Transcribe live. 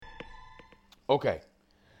Okay,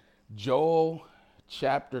 Joel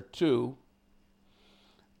chapter 2.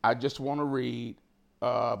 I just want to read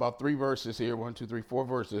about three verses here. One, two, three, four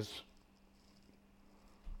verses.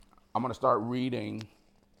 I'm going to start reading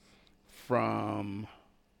from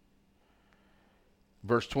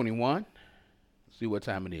verse 21. See what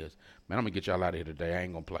time it is. Man, I'm going to get y'all out of here today. I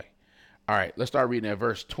ain't going to play. All right, let's start reading at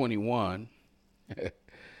verse 21.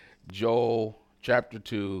 Joel chapter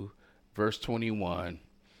 2, verse 21.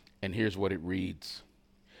 And here's what it reads.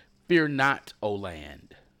 Fear not, O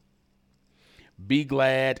land. Be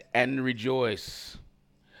glad and rejoice,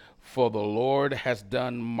 for the Lord has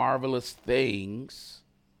done marvelous things.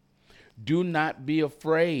 Do not be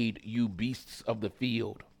afraid, you beasts of the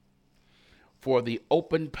field, for the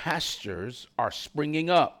open pastures are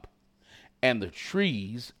springing up, and the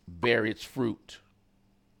trees bear its fruit.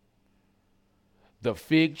 The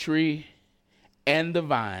fig tree and the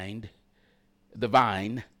vine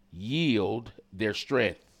yield their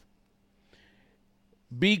strength.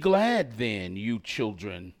 Be glad then, you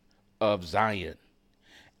children of Zion,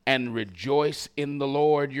 and rejoice in the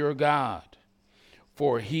Lord your God,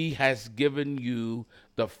 for he has given you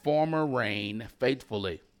the former rain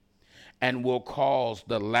faithfully, and will cause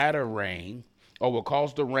the latter rain, or will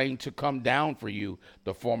cause the rain to come down for you,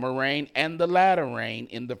 the former rain and the latter rain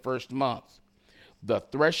in the first month. The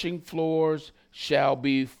threshing floors shall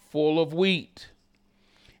be full of wheat,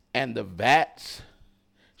 and the vats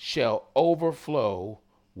shall overflow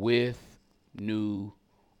with new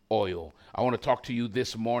oil. I want to talk to you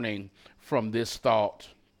this morning from this thought: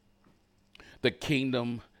 the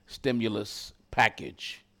kingdom stimulus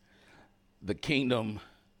package. The kingdom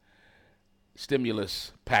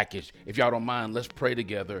stimulus package. If y'all don't mind, let's pray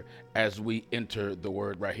together as we enter the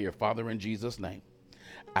word right here. Father, in Jesus' name,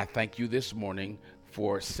 I thank you this morning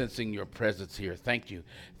for sensing your presence here. Thank you.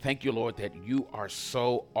 Thank you, Lord, that you are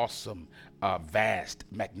so awesome, vast,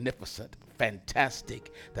 magnificent,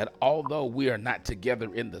 fantastic, that although we are not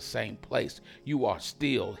together in the same place, you are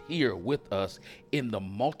still here with us in the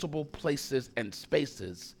multiple places and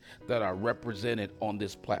spaces that are represented on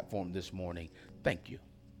this platform this morning. Thank you.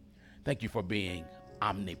 Thank you for being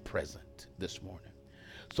omnipresent this morning.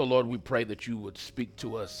 So, Lord, we pray that you would speak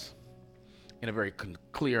to us in a very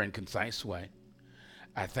clear and concise way.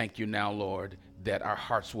 I thank you now, Lord, that our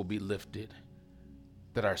hearts will be lifted,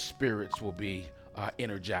 that our spirits will be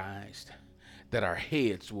energized, that our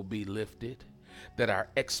heads will be lifted, that our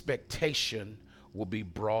expectation will be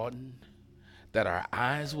broadened, that our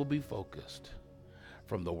eyes will be focused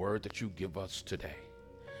from the word that you give us today.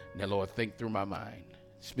 Now, Lord, think through my mind,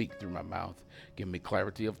 speak through my mouth, give me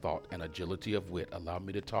clarity of thought and agility of wit. Allow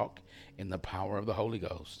me to talk in the power of the Holy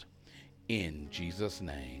Ghost. In Jesus'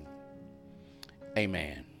 name.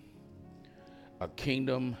 Amen. A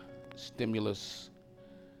kingdom stimulus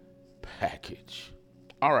package.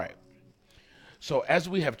 All right. So as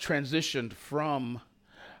we have transitioned from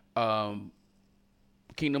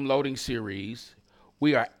Kingdom Loading series,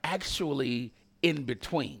 we are actually in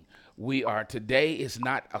between. Today is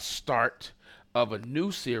not a start of a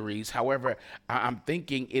new series. However, I'm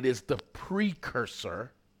thinking it is the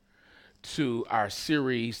precursor to our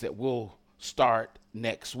series that will start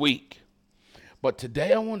next week. But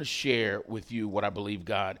today I want to share with you what I believe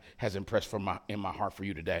God has impressed in my heart for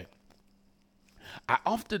you today. I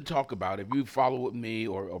often talk about, if you follow with me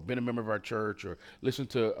or been a member of our church or listened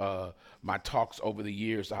to my talks over the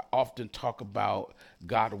years, I often talk about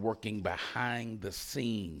God working behind the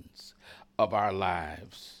scenes of our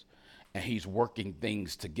lives. And he's working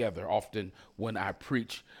things together. Often when I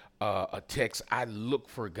preach a text, I look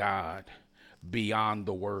for God beyond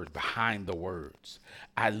the words, behind the words.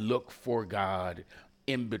 I look for God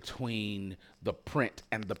in between the print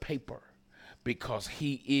and the paper, because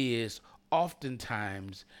he is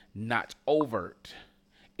oftentimes not overt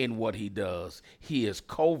in what he does. He is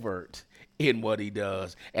covert in what he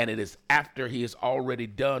does. And it is after he has already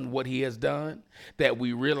done what he has done that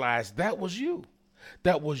we realize that was you.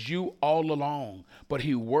 That was you all along. But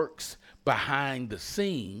he works behind the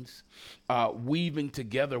scenes, weaving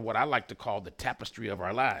together what I like to call the tapestry of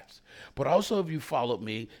our lives. But also, if you followed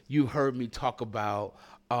me, you heard me talk about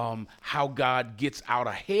how God gets out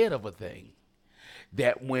ahead of a thing.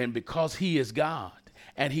 That because he is God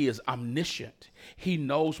and he is omniscient, he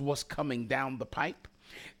knows what's coming down the pipe,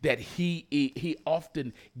 that he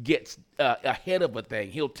often gets ahead of a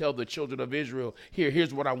thing. He'll tell the children of Israel,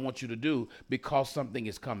 here's what I want you to do because something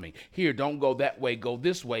is coming. Here, don't go that way, go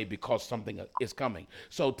this way because something is coming.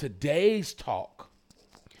 So today's talk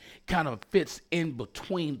kind of fits in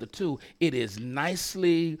between the two. It is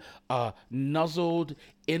nicely nuzzled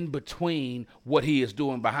in between what he is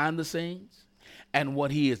doing behind the scenes and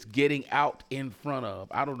what he is getting out in front of.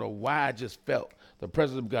 I don't know why I just felt the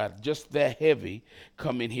presence of God just that heavy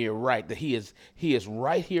come in here, right? That he is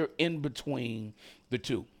right here in between the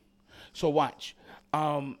two. So watch.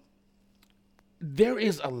 There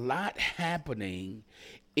is a lot happening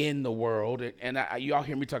in the world, and y'all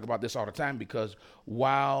hear me talk about this all the time because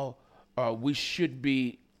while we should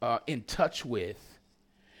be in touch with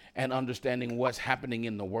and understanding what's happening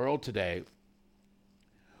in the world today,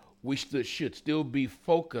 we should still be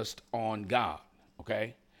focused on God,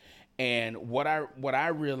 okay? And what I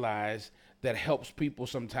realize that helps people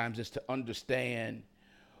sometimes is to understand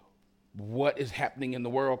what is happening in the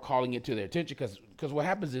world, calling it to their attention. Because what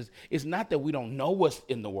happens is, it's not that we don't know what's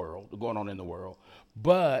in the world, going on in the world,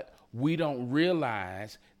 but we don't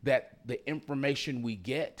realize that the information we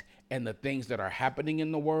get and the things that are happening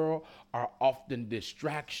in the world are often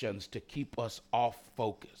distractions to keep us off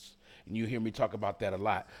focus. And you hear me talk about that a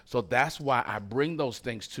lot. So that's why I bring those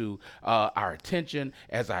things to our attention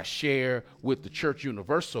as I share with the Church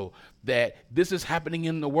Universal that this is happening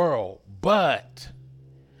in the world, but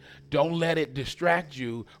don't let it distract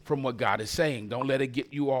you from what God is saying. Don't let it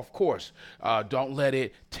get you off course. Don't let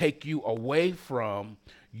it take you away from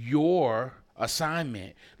your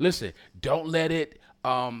assignment. Listen, don't let it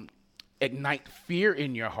ignite fear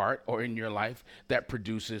in your heart or in your life that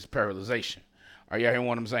produces paralyzation. Are you hearing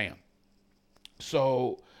what I'm saying?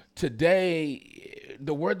 So today,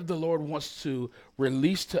 the word that the Lord wants to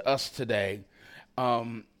release to us today,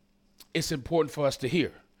 it's important for us to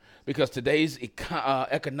hear. Because today's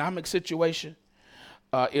economic situation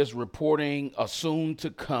is reporting a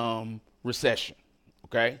soon-to-come recession,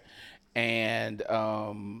 okay? And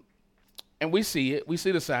we see it. We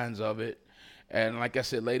see the signs of it. And like I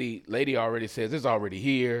said, lady already says it's already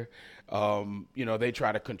here. They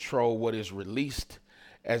try to control what is released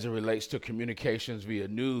as it relates to communications via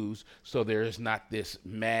news, so there is not this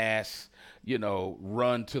mass,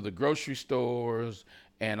 run to the grocery stores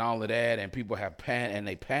and all of that, and people have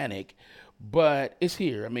they panic, but it's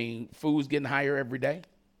here. I mean, food's getting higher every day.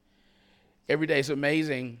 Every day. It's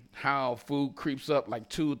amazing how food creeps up like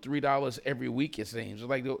 $2-3 every week. It seems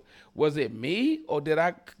like, was it me or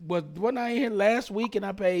wasn't I here last week and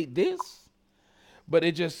I paid this? But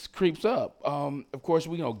it just creeps up. Of course,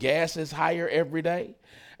 we know gas is higher every day.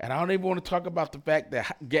 And I don't even want to talk about the fact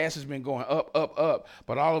that gas has been going up, up, up.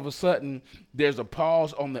 But all of a sudden, there's a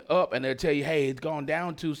pause on the up, and they'll tell you, hey, it's gone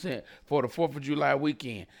down 2 cents for the 4th of July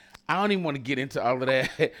weekend. I don't even want to get into all of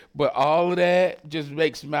that. But all of that just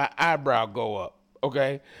makes my eyebrow go up,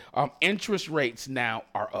 okay? Interest rates now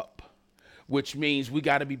are up, which means we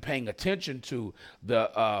got to be paying attention to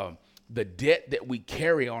the debt that we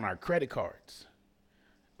carry on our credit cards.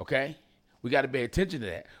 Okay? We got to pay attention to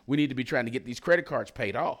that. We need to be trying to get these credit cards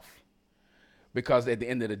paid off. Because at the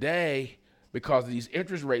end of the day, because these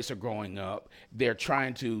interest rates are going up, they're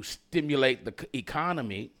trying to stimulate the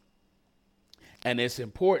economy. And it's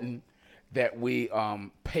important that we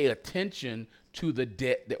pay attention to the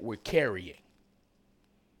debt that we're carrying.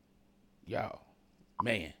 Y'all,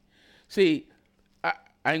 man. See, I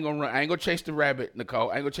ain't gonna run. I ain't gonna chase the rabbit, Nicole.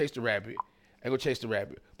 I ain't gonna chase the rabbit.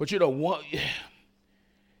 But what?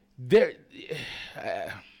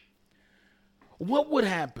 What would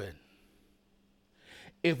happen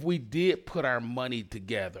if we did put our money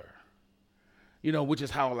together? Which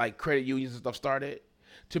is how like credit unions and stuff started,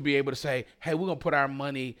 to be able to say, hey, we're gonna put our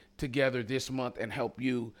money together this month and help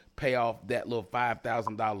you pay off that little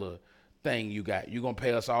 $5,000 thing you got. You're gonna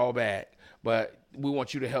pay us all back, but we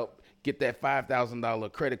want you to help get that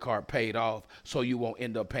 $5,000 credit card paid off so you won't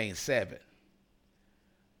end up paying $7,000.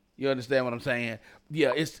 You understand what I'm saying?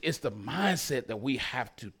 Yeah, it's the mindset that we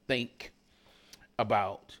have to think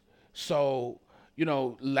about. So,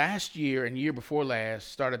 last year and year before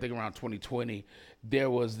last, started I think around 2020,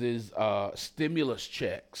 there was these stimulus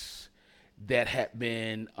checks that had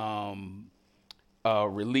been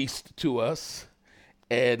released to us,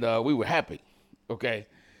 and we were happy, okay?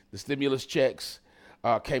 The stimulus checks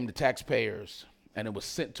came to taxpayers, and it was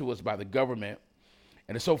sent to us by the government.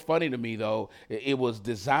 And it's so funny to me, though, it was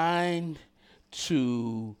designed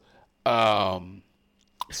to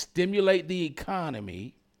stimulate the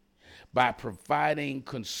economy by providing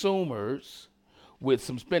consumers with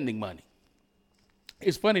some spending money.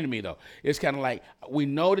 It's funny to me, though. It's kind of like, we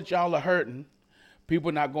know that y'all are hurting.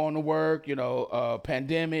 People not going to work,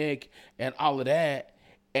 pandemic and all of that.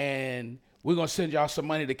 And we're going to send y'all some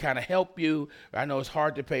money to kind of help you. I know it's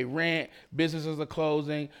hard to pay rent. Businesses are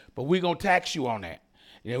closing. But we're going to tax you on that.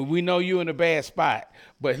 We know you're in a bad spot,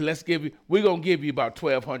 but we're going to give you about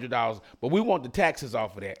 $1,200, but we want the taxes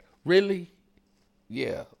off of that. Really?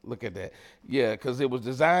 Yeah, look at that. Yeah, because it was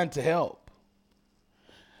designed to help.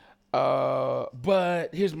 But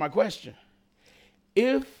here's my question.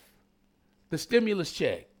 If the stimulus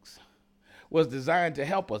checks was designed to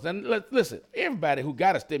help us, and listen, everybody who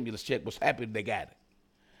got a stimulus check was happy they got it.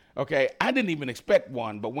 Okay, I didn't even expect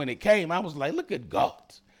one, but when it came, I was like, look at God.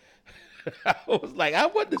 I was like, I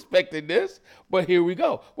wasn't expecting this, but here we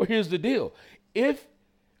go. Well, here's the deal. If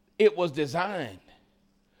it was designed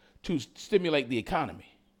to stimulate the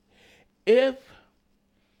economy, if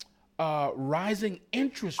rising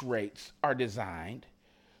interest rates are designed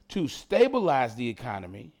to stabilize the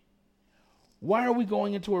economy, why are we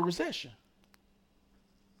going into a recession?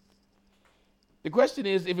 The question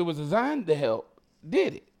is, if it was designed to help,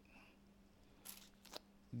 did it?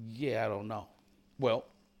 Yeah, I don't know. Well,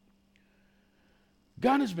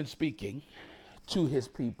 God has been speaking to his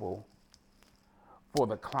people for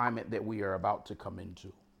the climate that we are about to come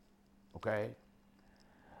into. Okay?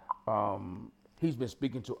 He's been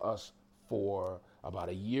speaking to us for about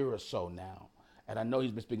a year or so now. And I know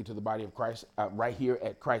he's been speaking to the body of Christ right here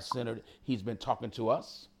at Christ Centered. He's been talking to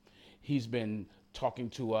us. He's been talking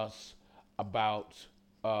to us about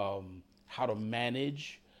how to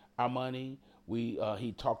manage our money.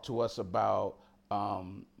 He talked to us about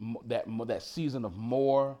that season of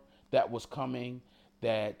more that was coming,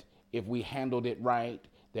 that if we handled it right,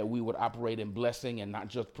 that we would operate in blessing and not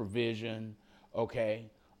just provision. Okay.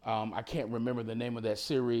 I can't remember the name of that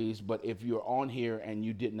series, but if you're on here and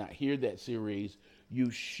you did not hear that series, you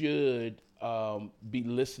should be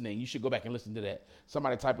listening. You should go back and listen to that.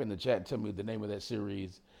 Somebody type in the chat and tell me the name of that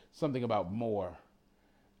series. Something about more.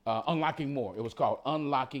 Unlocking More. It was called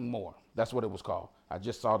Unlocking More. That's what it was called. I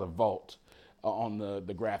just saw the vault on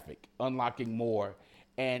the graphic. Unlocking More.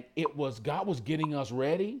 And God was getting us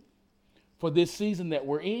ready for this season that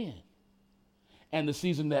we're in and the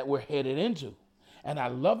season that we're headed into. And I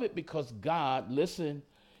love it because God, listen,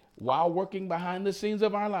 while working behind the scenes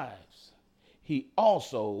of our lives, he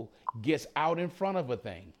also gets out in front of a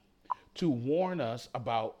thing to warn us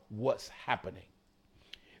about what's happening.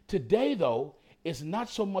 Today, though, it's not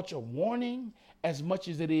so much a warning as much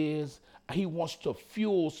as it is he wants to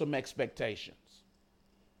fuel some expectations.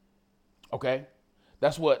 Okay?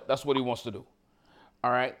 That's what he wants to do.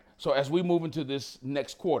 All right? So as we move into this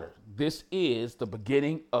next quarter, this is the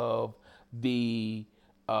beginning of the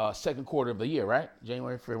second quarter of the year, right?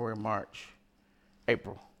 January, February, March,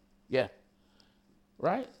 April. Yeah.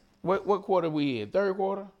 Right? What quarter are we in? Third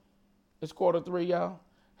quarter? It's quarter 3, y'all.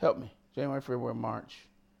 Help me. January, February, March,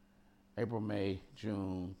 April, May,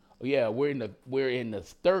 June. Oh, yeah, we're in the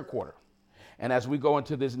third quarter. And as we go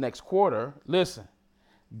into this next quarter, listen,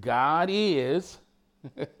 God is,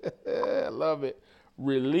 I love it,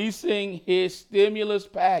 releasing his stimulus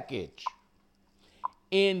package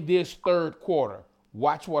in this third quarter.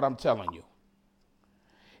 Watch what I'm telling you.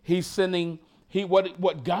 He's sending,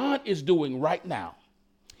 what God is doing right now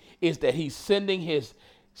is that he's sending his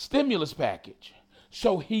stimulus package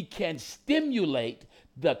so he can stimulate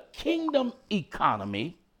the kingdom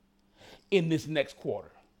economy in this next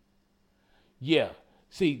quarter. Yeah.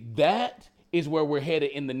 See, that is where we're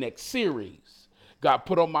headed in the next series. God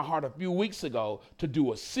put on my heart a few weeks ago to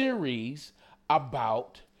do a series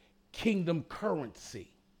about kingdom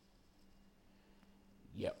currency.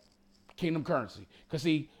 Yep. Kingdom currency. Because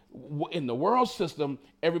see, in the world system,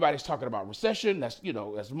 everybody's talking about recession.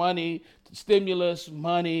 That's money, stimulus,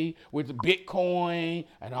 money with the Bitcoin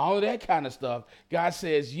and all of that kind of stuff. God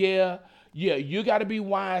says, yeah, you got to be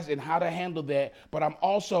wise in how to handle that. But I'm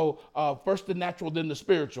also first the natural, then the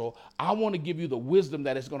spiritual. I want to give you the wisdom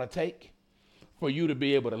that it's going to take for you to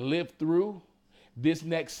be able to live through this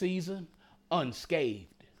next season unscathed.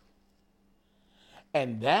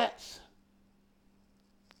 And it's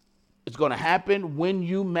going to happen when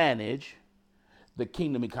you manage the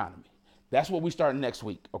kingdom economy. That's what we start next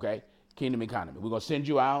week, okay? Kingdom economy. We're going to send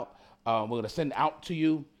you out. We're going to send out to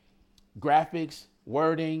you graphics,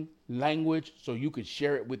 wording, language, so you can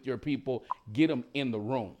share it with your people. Get them in the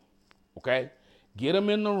room, okay? Get them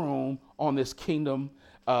in the room on this kingdom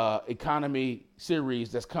economy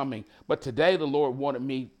series that's coming. But today the Lord wanted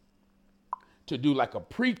me to do like a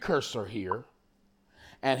precursor here.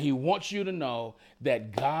 And he wants you to know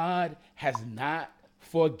that God has not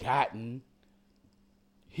forgotten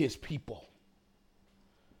his people.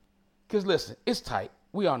 Because listen, it's tight.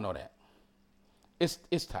 We all know that.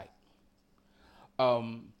 It's tight.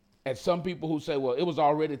 And some people who say, well, it was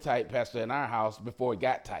already tight, Pastor, in our house before it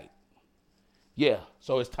got tight. Yeah,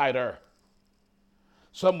 so it's tighter.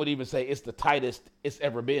 Some would even say it's the tightest it's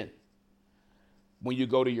ever been. When you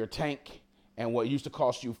go to your tank, and what used to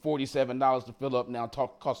cost you $47 to fill up now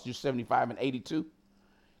costs you $75 and $82.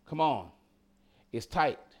 Come on. It's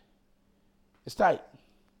tight. It's tight.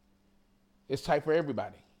 It's tight for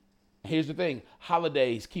everybody. Here's the thing,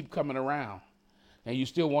 holidays keep coming around and you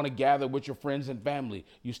still want to gather with your friends and family.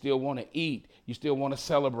 You still want to eat. You still want to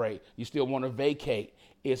celebrate. You still want to vacate.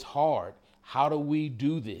 It's hard. How do we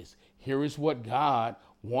do this? Here is what God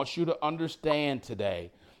wants you to understand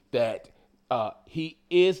today, that he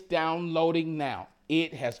is downloading now.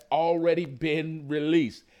 It has already been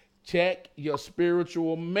released. Check your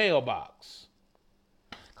spiritual mailbox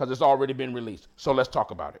because it's already been released. So let's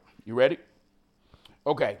talk about it. You ready?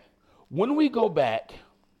 Okay. When we go back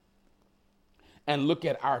and look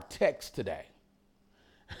at our text today,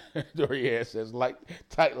 Dorian says, like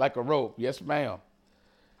tight like a rope. Yes, ma'am.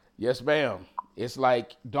 Yes, ma'am. It's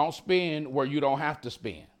like, don't spend where you don't have to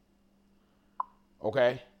spend.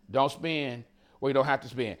 Okay? Don't spend where you don't have to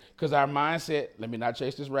spend. Because our mindset, let me not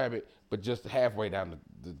chase this rabbit, but just halfway down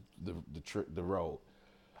the road.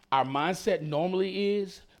 Our mindset normally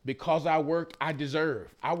is, because I work, I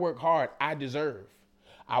deserve. I work hard, I deserve.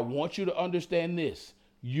 I want you to understand this.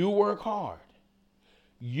 You work hard.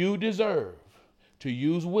 You deserve to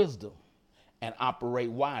use wisdom and operate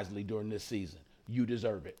wisely during this season. You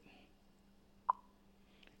deserve it.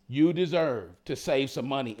 You deserve to save some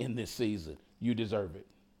money in this season. You deserve it.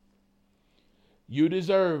 You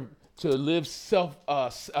deserve to live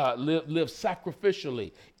live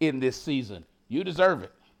sacrificially in this season. You deserve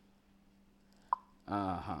it.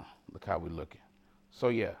 Look how we're looking. So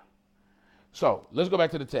yeah. So let's go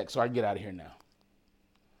back to the text so I can get out of here now.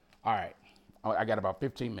 All right. I got about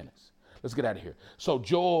 15 minutes. Let's get out of here. So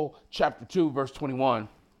Joel chapter 2, verse 21,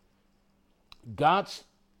 God's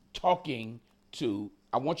talking to,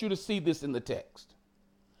 I want you to see this in the text.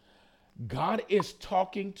 God is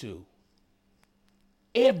talking to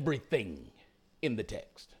everything in the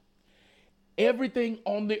text. Everything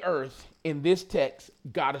on the earth in this text,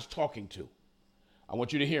 God is talking to. I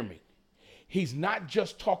want you to hear me. He's not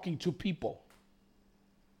just talking to people.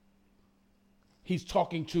 He's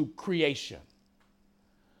talking to creation.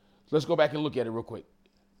 Let's go back and look at it real quick.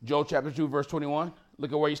 Joel chapter 2, verse 21.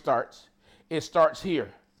 Look at where he starts. It starts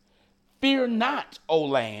here. Fear not, O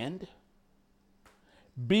land.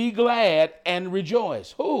 Be glad and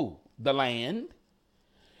rejoice. Who? The land.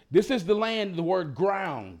 This is the land, the word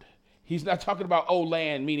ground. He's not talking about O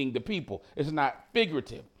land, meaning the people. It's not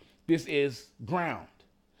figurative. This is ground.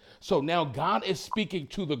 So now God is speaking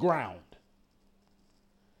to the ground.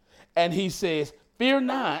 And he says, fear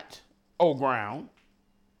not, O ground.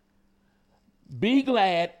 Be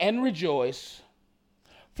glad and rejoice,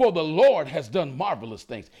 for the Lord has done marvelous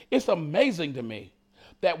things. It's amazing to me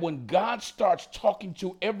that when God starts talking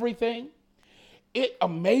to everything, it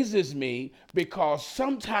amazes me because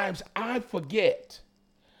sometimes I forget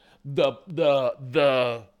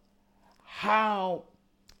the how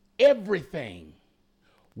everything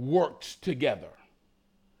works together.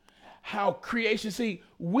 How creation, see,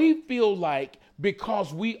 we feel like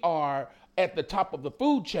because we are at the top of the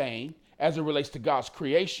food chain as it relates to God's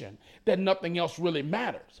creation, that nothing else really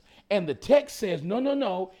matters. And the text says,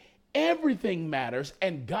 no, everything matters,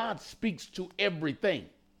 and God speaks to everything.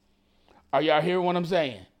 Are y'all hearing what I'm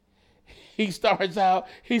saying? He starts out,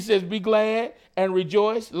 he says, be glad and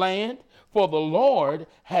rejoice, land, for the Lord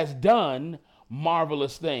has done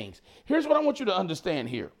marvelous things. Here's what I want you to understand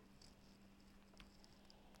here.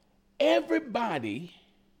 Everybody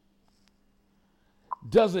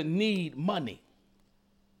doesn't need money.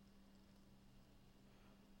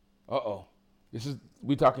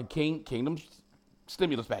 We talking kingdom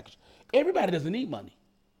stimulus package. Everybody doesn't need money.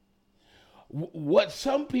 What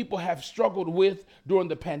some people have struggled with during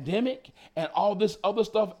the pandemic and all this other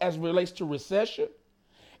stuff as it relates to recession,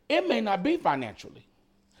 it may not be financially.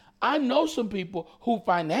 I know some people who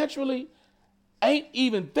financially ain't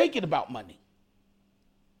even thinking about money.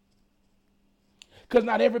 Because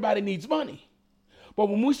not everybody needs money. But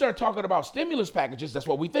when we start talking about stimulus packages, that's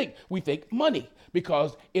what we think. We think money,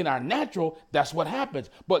 because in our natural, that's what happens.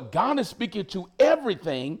 But God is speaking to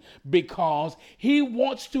everything because he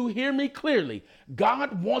wants to hear me clearly.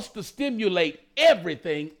 God wants to stimulate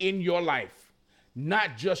everything in your life,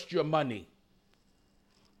 not just your money.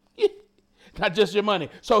 Not just your money.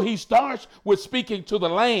 So he starts with speaking to the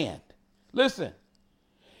land. Listen,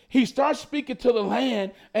 he starts speaking to the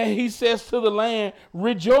land and he says to the land,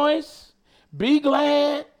 rejoice. Be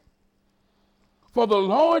glad, for the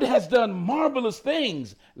Lord has done marvelous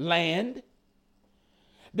things, land.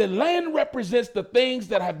 The land represents the things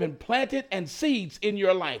that have been planted and seeds in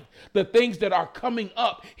your life, the things that are coming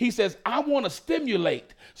up. He says, I want to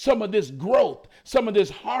stimulate some of this growth, some of this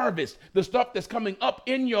harvest, the stuff that's coming up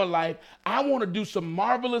in your life. I want to do some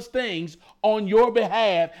marvelous things on your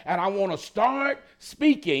behalf, and I want to start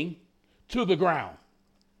speaking to the ground.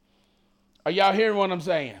 Are y'all hearing what I'm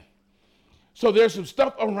saying? So there's some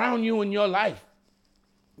stuff around you in your life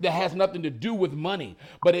that has nothing to do with money,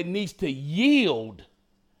 but it needs to yield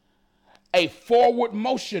a forward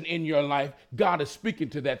motion in your life. God is speaking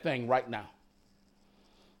to that thing right now.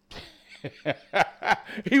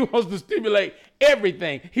 He wants to stimulate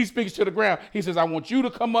everything. He speaks to the ground. He says, I want you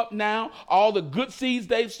to come up now. All the good seeds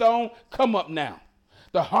they've sown, come up now.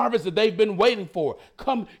 The harvest that they've been waiting for,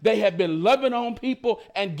 come. They have been loving on people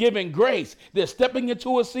and giving grace. They're stepping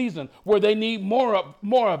into a season where they need more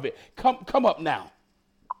of it. Come up now.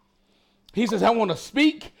 He says, I want to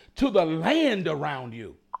speak to the land around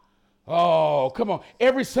you. Oh, come on.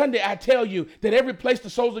 Every Sunday I tell you that every place the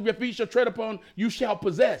soles of your feet shall tread upon, you shall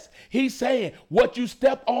possess. He's saying what you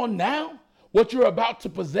step on now, what you're about to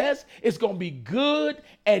possess, is going to be good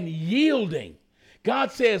and yielding.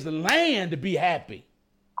 God says, land, be happy.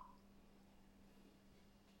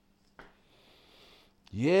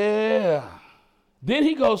 Yeah. Then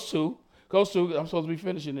he goes to, I'm supposed to be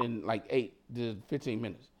finishing in like 8 to 15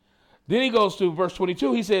 minutes. Then he goes to verse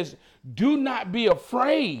 22. He says, do not be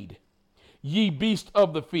afraid, ye beasts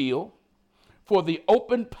of the field, for the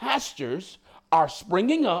open pastures are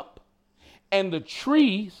springing up, and the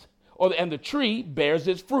tree bears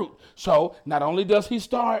its fruit. So not only does he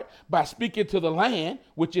start by speaking to the land,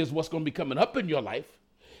 which is what's going to be coming up in your life,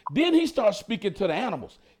 then he starts speaking to the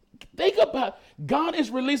animals. Think about, God is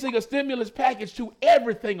releasing a stimulus package to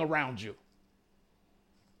everything around you.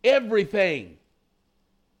 Everything.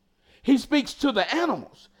 He speaks to the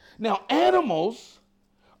animals. Now, animals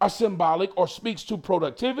are symbolic or speaks to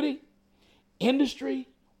productivity, industry,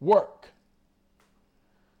 work.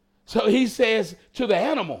 So he says to the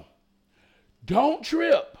animal, don't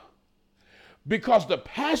trip, because the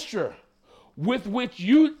pasture with which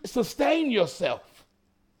you sustain yourself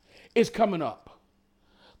is coming up.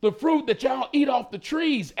 The fruit that y'all eat off the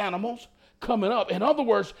trees, animals, coming up. In other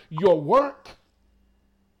words, your work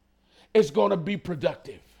is going to be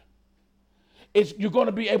productive. You're going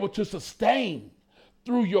to be able to sustain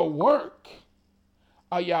through your work.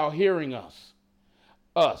 Are y'all hearing us?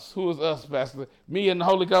 Us. Who is us, Pastor? Me and the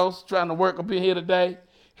Holy Ghost trying to work up in here today?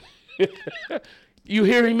 You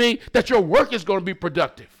hearing me? That your work is going to be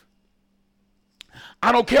productive.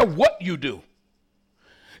 I don't care what you do.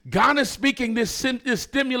 God is speaking this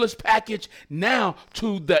stimulus package now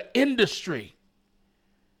to the industry.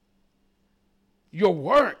 Your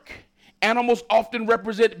work. Animals often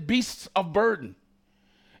represent beasts of burden.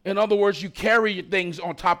 In other words, you carry things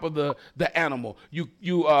on top of the animal.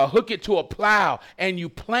 You hook it to a plow and you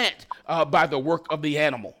plant by the work of the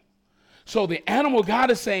animal. So the animal, God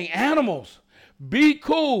is saying, animals, be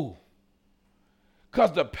cool.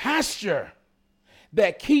 Because the pasture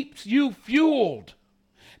that keeps you fueled,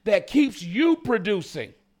 that keeps you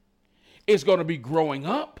producing, is going to be growing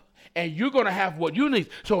up, and you're going to have what you need.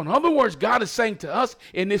 So in other words, God is saying to us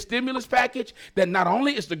in this stimulus package that not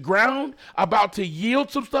only is the ground about to yield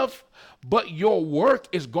some stuff, but your work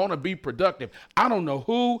is going to be productive. I don't know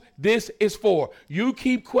who this is for. You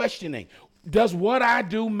keep questioning, does what I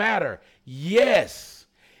do matter? Yes,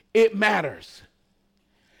 it matters.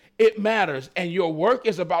 It matters, and your work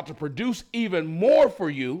is about to produce even more for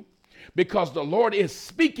you, because the Lord is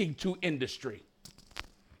speaking to industry.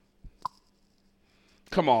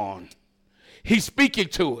 Come on. He's speaking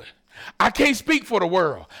to it. I can't speak for the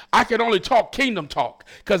world. I can only talk kingdom talk,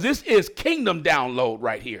 because this is kingdom download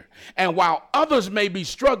right here. And while others may be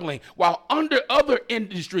struggling, while other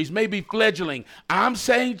industries may be fledgling, I'm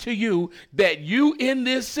saying to you that you in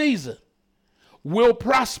this season will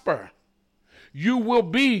prosper. You will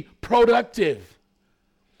be productive.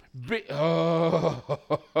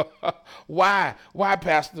 Why? Why,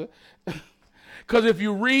 Pastor? Because if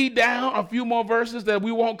you read down a few more verses that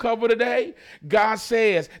we won't cover today, God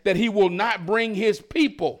says that he will not bring his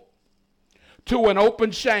people to an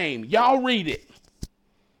open shame. Y'all read it.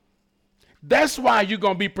 That's why you're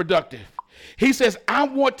going to be productive. He says, I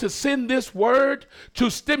want to send this word to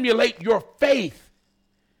stimulate your faith.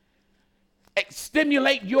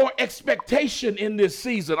 Stimulate your expectation in this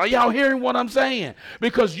season. Are y'all hearing what I'm saying?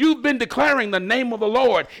 Because you've been declaring the name of the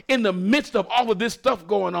Lord in the midst of all of this stuff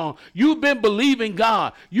going on. You've been believing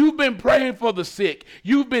God. You've been praying for the sick.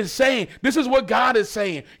 You've been saying, this is what God is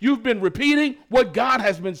saying. You've been repeating what God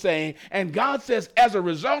has been saying. And God says, as a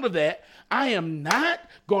result of that, I am not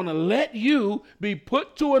going to let you be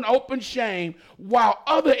put to an open shame while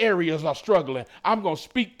other areas are struggling. I'm going to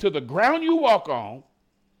speak to the ground you walk on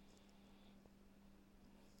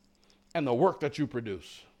and the work that you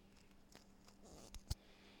produce.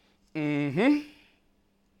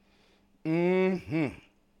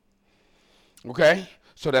 Okay?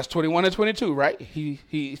 So that's 21 and 22, right?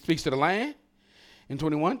 He speaks to the land. In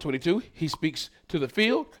 21, 22, he speaks to the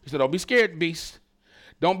field. He said, don't be scared, beast.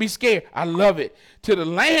 Don't be scared. I love it. To the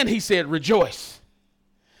land, he said, rejoice.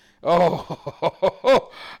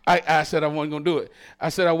 Oh, I said I wasn't going to do it. I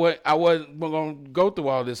said I wasn't going to go through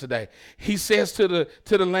all this today. He says to the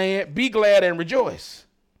land, be glad and rejoice.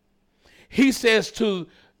 He says to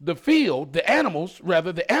the field, the animals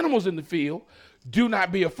in the field, do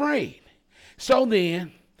not be afraid. So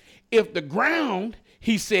then, if the ground,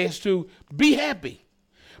 he says to be happy,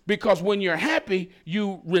 because when you're happy,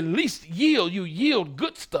 you yield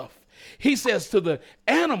good stuff. He says to the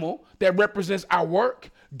animal that represents our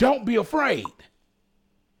work, don't be afraid.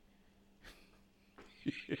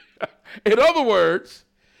 In other words,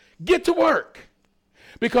 get to work,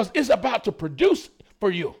 because it's about to produce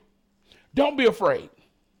for you. Don't be afraid.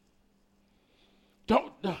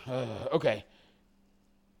 Okay.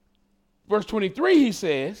 Verse 23, he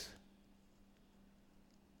says,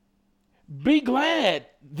 be glad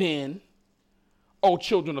then, O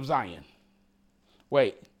children of Zion.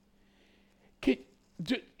 Wait.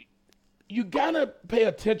 You got to pay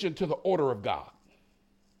attention to the order of God.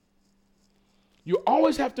 You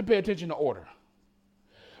always have to pay attention to order,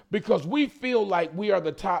 because we feel like we are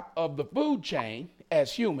the top of the food chain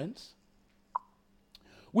as humans.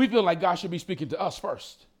 We feel like God should be speaking to us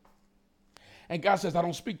first. And God says, I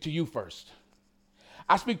don't speak to you first.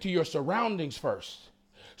 I speak to your surroundings first.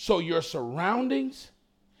 So your surroundings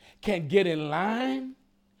can get in line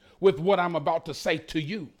with what I'm about to say to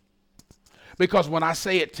you. Because when I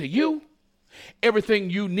say it to you, everything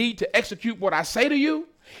you need to execute what I say to you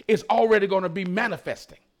is already going to be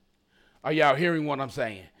manifesting. Are y'all hearing what I'm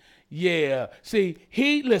saying? Yeah. See,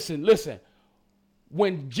 listen.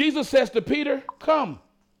 When Jesus says to Peter, come,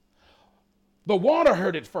 the water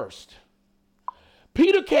heard it first.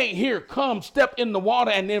 Peter can't hear, come, step in the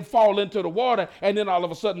water, and then fall into the water, and then all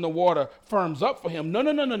of a sudden the water firms up for him. No.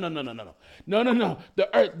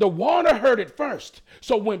 The water heard it first.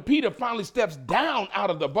 So when Peter finally steps down out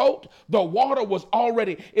of the boat, the water was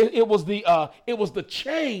already, it was the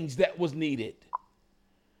change that was needed.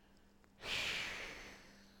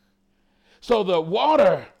 So the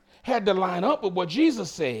water had to line up with what Jesus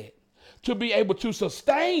said to be able to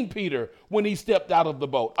sustain Peter when he stepped out of the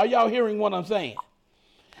boat. Are y'all hearing what I'm saying?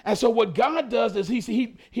 And so what God does is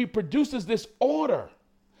he produces this order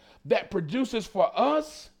that produces for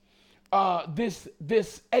us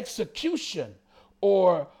this execution,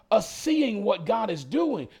 or us seeing what God is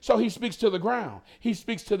doing. So he speaks to the ground, he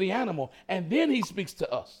speaks to the animal, and then he speaks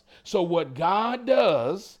to us. So what God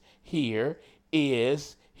does here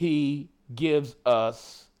is he gives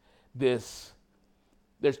us this.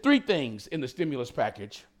 There's three things in the stimulus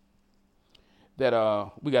package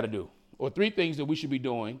that we got to do, or three things that we should be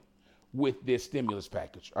doing with this stimulus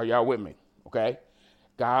package. Are y'all with me? Okay.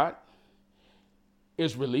 God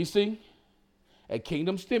is releasing a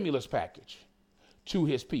kingdom stimulus package to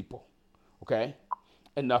his people. Okay.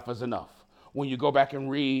 Enough is enough. When you go back and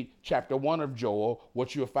read chapter 1 of Joel,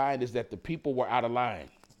 what you'll find is that the people were out of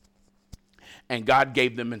line, and God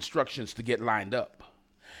gave them instructions to get lined up.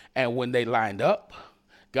 And when they lined up,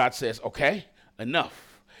 God says, okay,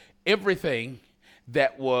 enough. Everything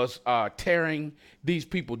that was tearing these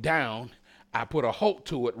people down, I put a halt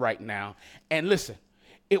to it right now. And listen,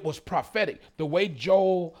 it was prophetic. The way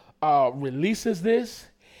Joel releases this,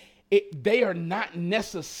 they are not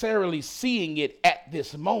necessarily seeing it at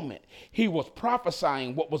this moment. He was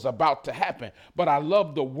prophesying what was about to happen. But I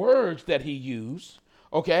love the words that he used.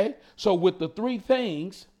 Okay, so with the three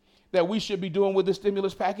things that we should be doing with the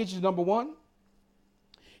stimulus package is, number one,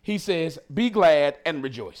 he says, be glad and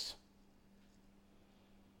rejoice.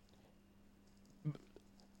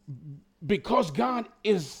 Because God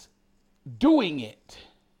is doing it,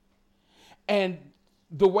 and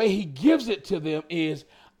the way he gives it to them is,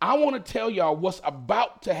 I want to tell y'all what's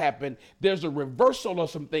about to happen. There's a reversal of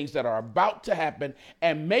some things that are about to happen.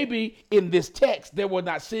 And maybe in this text, they were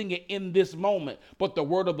not seeing it in this moment. But the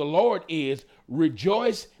word of the Lord is,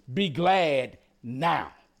 rejoice, be glad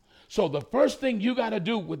now. So the first thing you got to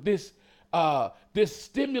do with this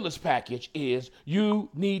stimulus package is you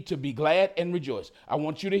need to be glad and rejoice. I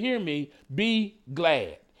want you to hear me. Be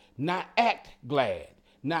glad, not act glad,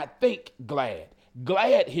 not think glad.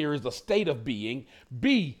 Glad here is a state of being.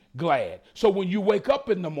 Be glad. So when you wake up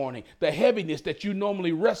in the morning, the heaviness that you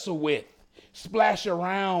normally wrestle with, splash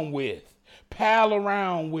around with, pal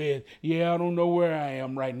around with, I don't know where I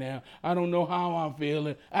am right now. I don't know how I'm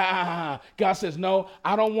feeling. God says, no,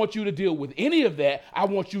 I don't want you to deal with any of that. I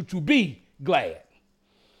want you to be glad.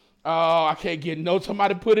 Oh, I can't get no.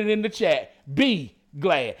 Somebody put it in the chat. Be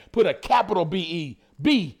glad. Put a capital B-E.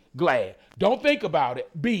 Be glad. Don't think about it.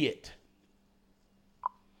 Be it.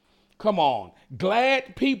 Come on.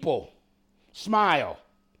 Glad people smile.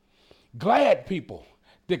 Glad people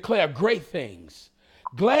declare great things.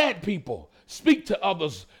 Glad people speak to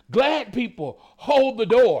others. Glad people hold the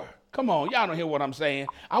door. Come on, y'all don't hear what I'm saying.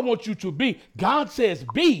 I want you to be. God says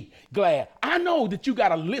be glad. I know that you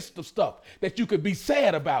got a list of stuff that you could be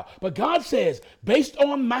sad about. But God says, based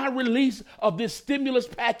on my release of this stimulus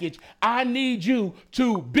package, I need you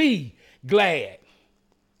to be glad.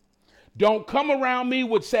 Don't come around me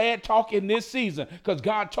with sad talk in this season because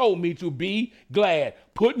God told me to be glad.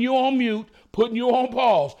 Putting you on mute, putting you on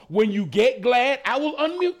pause. When you get glad, I will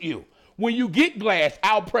unmute you. When you get glad,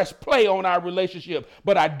 I'll press play on our relationship.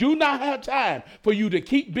 But I do not have time for you to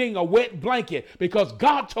keep being a wet blanket because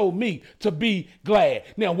God told me to be glad.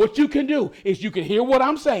 Now, what you can do is you can hear what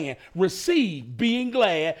I'm saying, receive being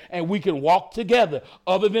glad, and we can walk together.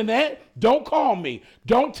 Other than that, don't call me,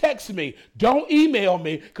 don't text me, don't email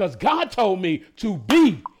me because God told me to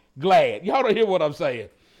be glad. Y'all don't hear what I'm saying?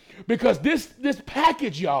 Because this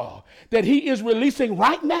package, y'all, that he is releasing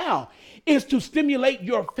right now is to stimulate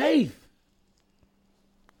your faith.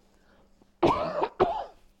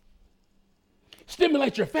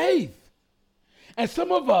 Stimulate your faith. And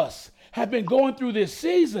some of us have been going through this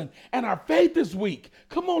season and our faith is weak.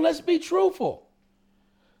 Come on, let's be truthful.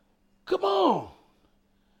 Come on.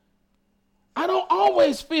 I don't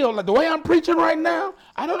always feel like the way I'm preaching right now,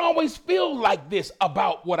 I don't always feel like this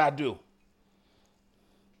about what I do.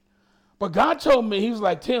 But God told me, he was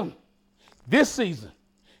like, Tim, this season,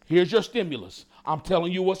 here's your stimulus. I'm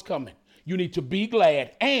telling you what's coming. You need to be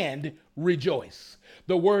glad and rejoice.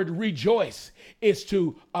 The word rejoice is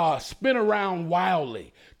to spin around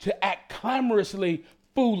wildly, to act clamorously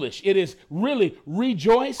foolish. It is really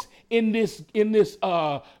rejoice in this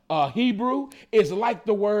Hebrew is like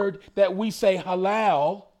the word that we say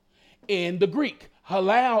halal in the Greek.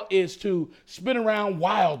 Halal is to spin around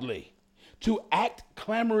wildly, to act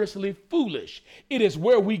clamorously foolish. It is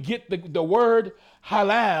where we get the word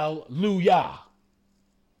hallelujah.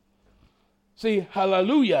 See,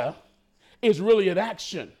 hallelujah is really an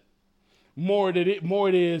action more than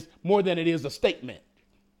it is a statement.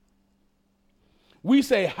 We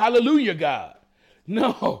say hallelujah, God.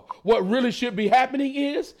 No, what really should be happening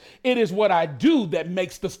is it is what I do that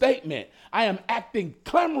makes the statement. I am acting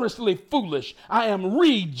clamorously foolish. I am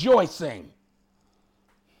rejoicing.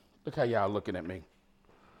 Look how y'all looking at me.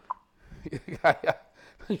 How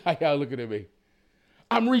y'all looking at me.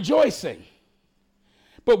 I'm rejoicing.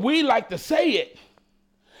 But we like to say it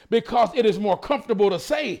because it is more comfortable to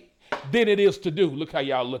say than it is to do. Look how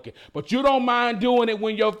y'all looking. But you don't mind doing it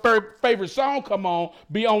when your favorite song come on,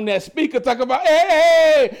 be on that speaker, talk about,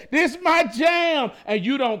 hey, this my jam. And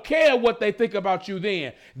you don't care what they think about you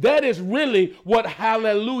then. That is really what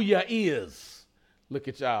hallelujah is. Look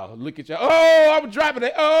at y'all. Look at y'all. Oh, I'm driving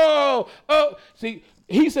it. Oh. See,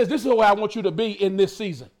 he says this is the way I want you to be in this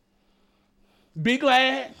season. Be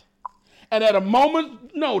glad. And at a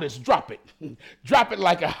moment's notice, drop it. Drop it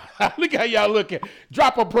like a, look how y'all looking.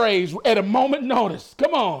 Drop a praise at a moment's notice.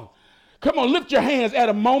 Come on. Come on, lift your hands at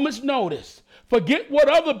a moment's notice. Forget what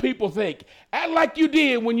other people think. Act like you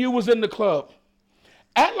did when you was in the club.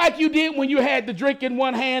 Act like you did when you had the drink in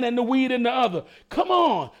one hand and the weed in the other. Come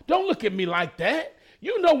on. Don't look at me like that.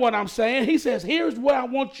 You know what I'm saying. He says, here's what I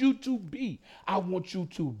want you to be. I want you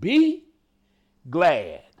to be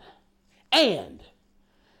glad and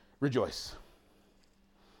rejoice.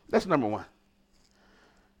 That's number one.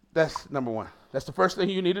 That's number one. That's the first thing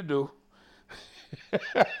you need to do.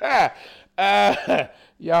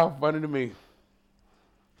 Y'all funny to me.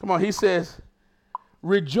 Come on, he says,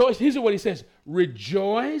 rejoice. Here's what he says.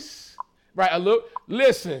 Rejoice. Right,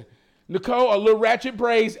 listen, Nicole, a little ratchet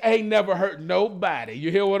praise ain't never hurt nobody.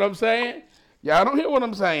 You hear what I'm saying? Y'all don't hear what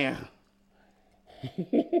I'm saying.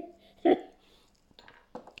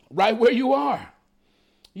 Right where you are.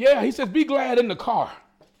 Yeah, he says, be glad in the car.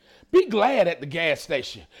 Be glad at the gas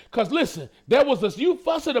station. Because listen, you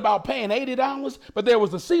fussing about paying $80, but there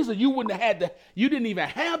was a season you didn't even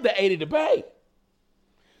have the $80 to pay.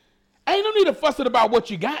 Ain't no need to fussing about what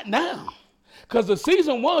you got now. Because the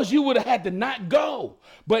season was you would have had to not go.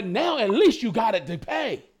 But now at least you got it to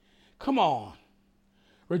pay. Come on.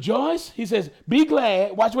 Rejoice. He says, be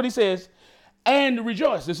glad. Watch what he says. And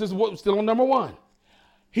rejoice. This is what's still on number one.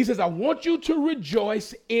 He says, I want you to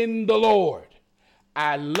rejoice in the Lord.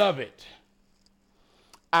 I love it.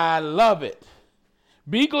 I love it.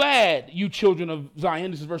 Be glad, you children of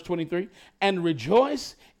Zion. This is verse 23. And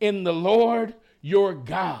rejoice in the Lord your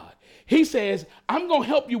God. He says, I'm going to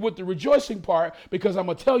help you with the rejoicing part because I'm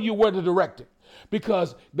going to tell you where to direct it.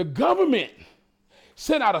 Because the government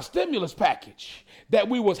sent out a stimulus package that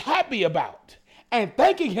we was happy about and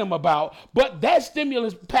thanking him about, but that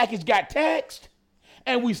stimulus package got taxed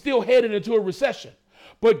and we still headed into a recession.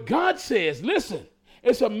 But God says, listen,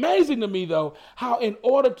 it's amazing to me though, how in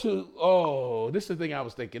order to, this is the thing I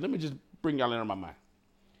was thinking. Let me just bring y'all into my mind.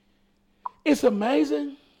 It's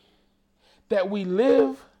amazing that we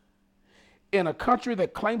live in a country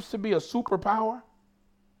that claims to be a superpower,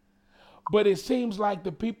 but it seems like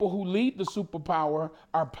the people who lead the superpower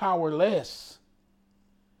are powerless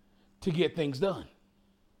to get things done.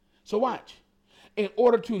 So watch. In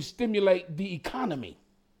order to stimulate the economy,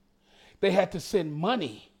 they had to send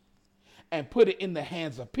money and put it in the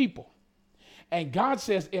hands of people. And God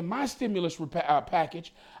says, in my stimulus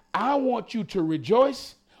package, I want you to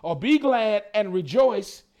rejoice or be glad and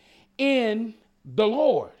rejoice in the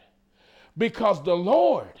Lord. Because the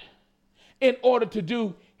Lord, in order to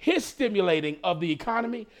do his stimulating of the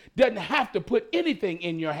economy, doesn't have to put anything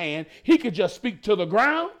in your hand. He could just speak to the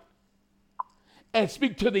ground and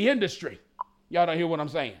speak to the industry. Y'all don't hear what I'm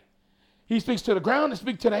saying. He speaks to the ground and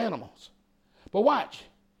speaks to the animals. But watch.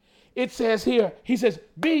 It says here, he says,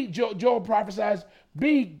 Joel prophesies,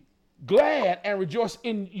 be glad and rejoice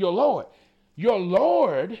in your Lord. Your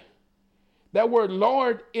Lord, that word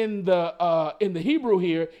Lord in the Hebrew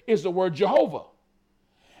here is the word Jehovah.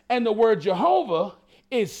 And the word Jehovah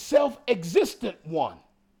is self-existent one.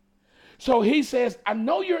 So he says, I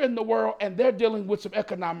know you're in the world and they're dealing with some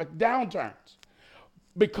economic downturns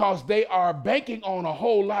because they are banking on a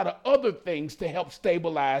whole lot of other things to help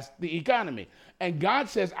stabilize the economy. And God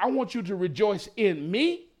says, I want you to rejoice in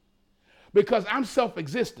me because I'm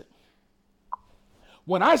self-existent.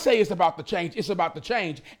 When I say it's about the change, it's about the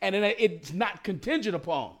change, and it's not contingent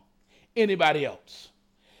upon anybody else.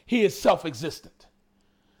 He is self-existent.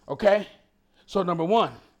 Okay? So number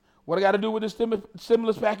one, what I got to do with this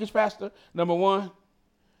stimulus package, Pastor? Number one,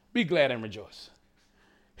 be glad and rejoice.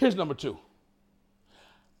 Here's number two.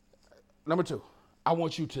 Number two, I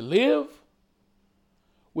want you to live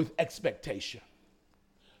with expectation.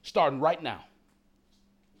 Starting right now.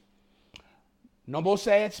 No more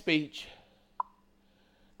sad speech.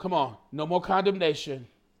 Come on, no more condemnation.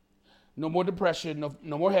 No more depression,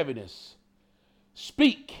 no more heaviness.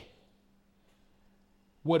 Speak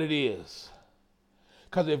what it is.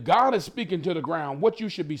 Because if God is speaking to the ground, what you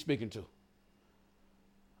should be speaking to?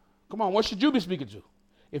 Come on, what should you be speaking to?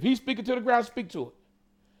 If he's speaking to the ground, speak to it.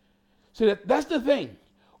 See, that's the thing.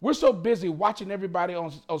 We're so busy watching everybody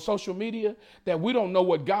on social media that we don't know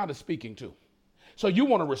what God is speaking to. So you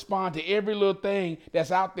want to respond to every little thing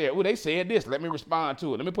that's out there. Oh, they said this. Let me respond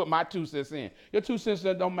to it. Let me put my 2 cents in. Your 2 cents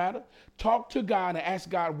don't matter. Talk to God and ask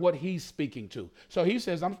God what he's speaking to. So he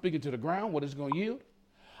says, I'm speaking to the ground, what it's going to yield.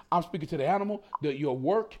 I'm speaking to the animal, your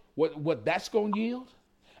work, what that's going to yield.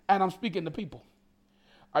 And I'm speaking to people.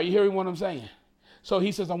 Are you hearing what I'm saying? So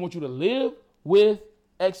he says, I want you to live with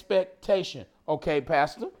expectation. Okay,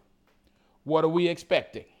 Pastor, what are we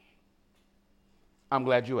expecting? I'm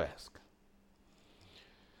glad you asked.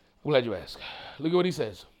 I'm glad you asked. Look at what he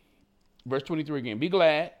says. Verse 23 again. Be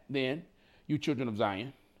glad then, you children of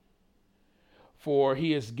Zion, for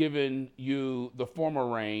he has given you the former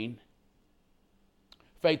rain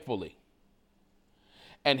faithfully,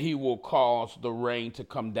 and he will cause the rain to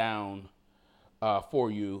come down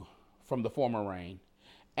for you from the former rain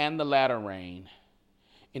and the latter rain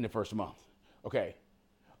in the first month. Okay.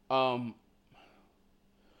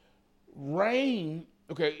 Rain,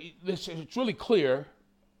 okay, it's really clear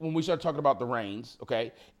when we start talking about the rains,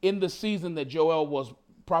 okay? In the season that Joel was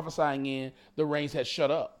prophesying in, the rains had shut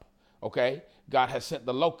up, okay? God has sent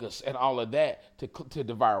the locusts and all of that to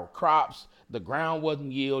devour crops. The ground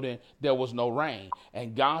wasn't yielding. There was no rain.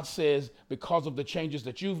 And God says, because of the changes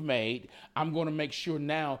that you've made, I'm going to make sure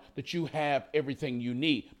now that you have everything you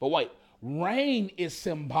need. But wait, rain is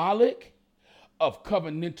symbolic of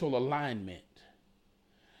covenantal alignment.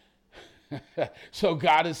 So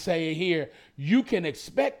God is saying here, you can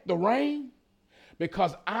expect the rain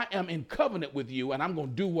because I am in covenant with you and I'm going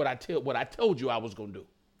to do what I told you I was going to do.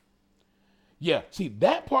 Yeah, see,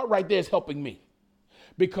 that part right there is helping me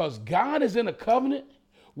because God is in a covenant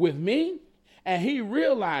with me and he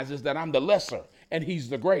realizes that I'm the lesser and he's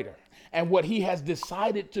the greater. And what he has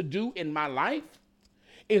decided to do in my life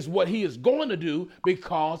is what he is going to do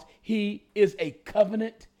because he is a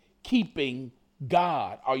covenant keeping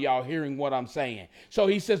God. Are y'all hearing what I'm saying? So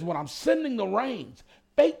he says, when I'm sending the rains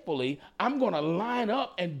faithfully, I'm going to line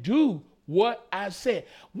up and do what I said.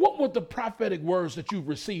 What were the prophetic words that you've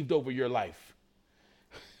received over your life?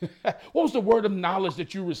 What was the word of knowledge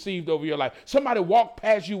that you received over your life? Somebody walked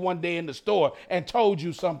past you one day in the store and told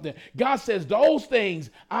you something. God says, those things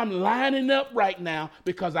I'm lining up right now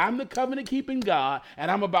because I'm the covenant keeping God and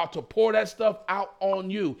I'm about to pour that stuff out on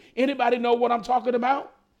you. Anybody know what I'm talking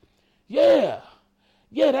about? Yeah.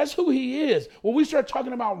 Yeah, that's who he is. When we start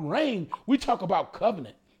talking about reign, we talk about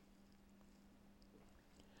covenant.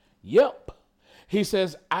 Yep. He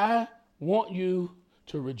says, I want you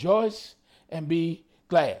to rejoice and be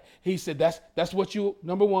glad. He said, that's what you,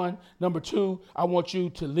 number one. Number two, I want you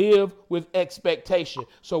to live with expectation.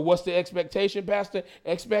 So what's the expectation, Pastor?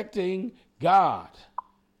 Expecting God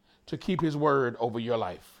to keep his word over your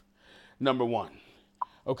life. Number one.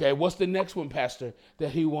 Okay, what's the next one, Pastor, that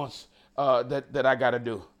he wants, that I got to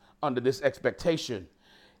do under this expectation?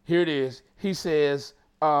 Here it is. He says,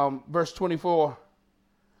 verse 24,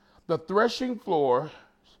 the threshing floor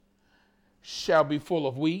shall be full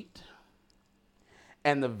of wheat,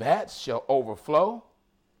 and the vats shall overflow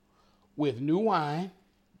with new wine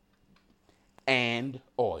and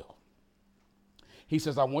oil. He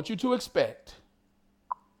says, I want you to expect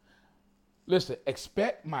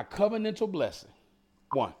my covenantal blessing.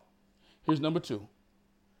 One. Here's number two.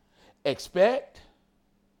 Expect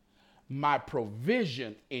my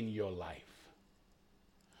provision in your life.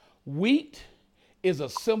 Wheat is a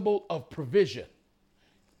symbol of provision.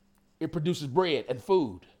 It produces bread and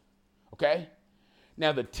food. Okay?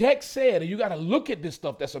 Now the text said, and you got to look at this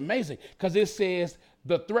stuff, that's amazing, because it says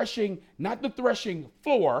the threshing, not the threshing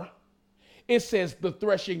floor, it says the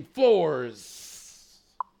threshing floors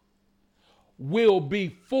will be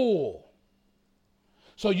full.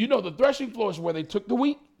 So you know the threshing floors where they took the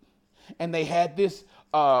wheat and they had these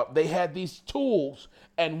tools,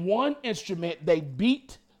 and one instrument they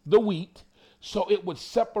beat the wheat so it would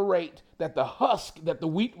separate, that the husk that the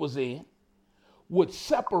wheat was in would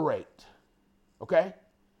separate. Okay?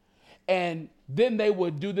 And then they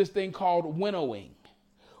would do this thing called winnowing,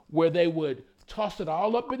 where they would toss it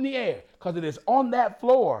all up in the air, because it is on that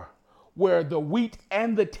floor where the wheat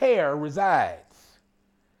and the tare resides.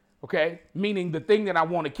 Okay? Meaning the thing that I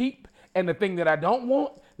want to keep and the thing that I don't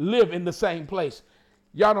want live in the same place.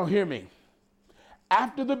 Y'all don't hear me.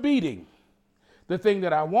 After the beating, the thing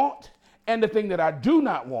that I want and the thing that I do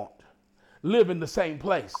not want live in the same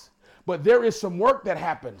place. But there is some work that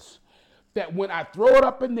happens that when I throw it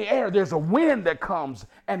up in the air, there's a wind that comes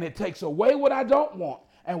and it takes away what I don't want.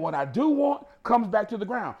 And what I do want comes back to the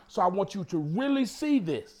ground. So I want you to really see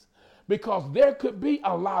this, because there could be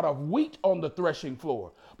a lot of wheat on the threshing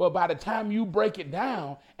floor. But by the time you break it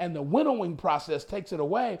down and the winnowing process takes it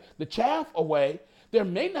away, the chaff away, there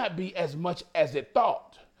may not be as much as it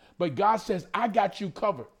thought. But God says, I got you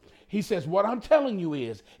covered. He says, what I'm telling you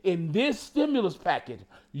is, in this stimulus package,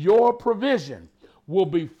 your provision will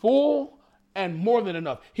be full and more than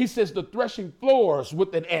enough. He says the threshing floors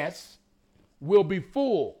with an S will be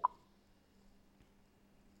full,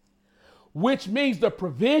 which means the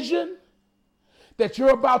provision that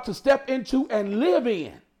you're about to step into and live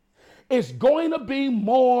in is going to be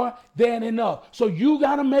more than enough. So you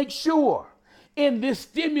got to make sure in this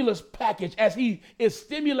stimulus package, as he is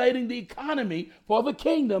stimulating the economy for the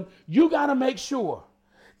kingdom, you got to make sure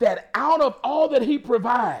that out of all that he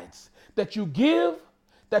provides, that you give,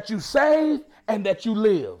 that you save, and that you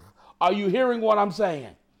live. Are you hearing what I'm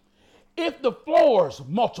saying? If the floors,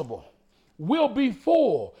 multiple, will be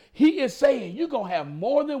full, he is saying you're going to have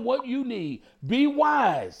more than what you need. Be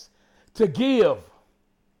wise to give.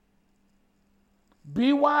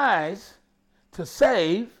 Be wise to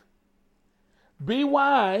save. Be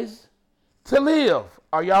wise to live.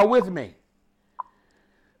 Are y'all with me?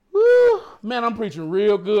 Woo, man, I'm preaching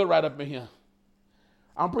real good right up in here.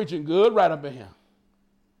 I'm preaching good right up in here.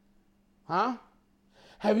 Huh?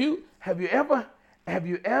 Have you ever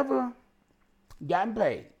gotten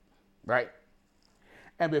paid, right?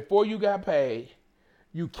 And before you got paid,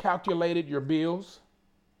 you calculated your bills.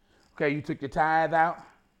 Okay, you took your tithe out.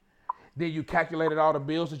 Then you calculated all the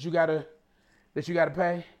bills that you gotta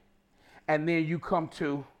pay. And then you come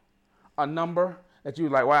to a number that you're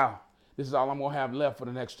like, wow, this is all I'm gonna have left for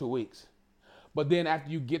the next 2 weeks. But then after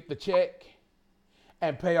you get the check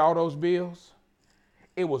and pay all those bills,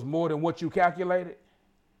 it was more than what you calculated.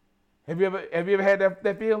 Have you ever had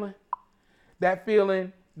that feeling? That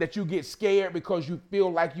feeling that you get scared because you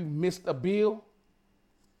feel like you missed a bill?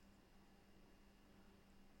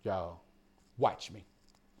 Y'all, watch me.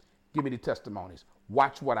 Give me the testimonies.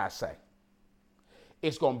 Watch what I say.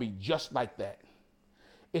 It's going to be just like that.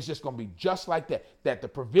 It's just going to be just like that. That the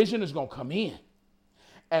provision is going to come in.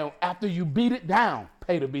 And after you beat it down,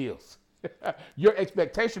 pay the bills. Your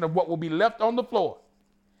expectation of what will be left on the floor.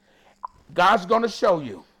 God's going to show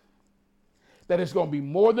you that it's going to be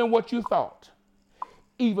more than what you thought,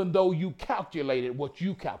 even though you calculated what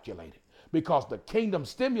you calculated. Because the kingdom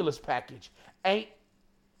stimulus package ain't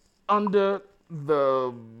under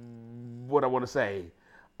the, what I want to say,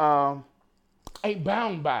 ain't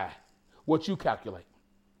bound by what you calculate.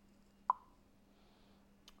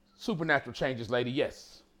 Supernatural changes, lady,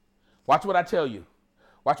 yes. Watch what I tell you.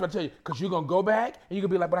 Watch what I tell you. Because you're going to go back and you're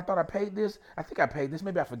going to be like, but I thought I paid this. I think I paid this.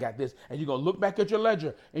 Maybe I forgot this. And you're going to look back at your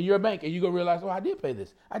ledger in your bank and you're going to realize, oh, I did pay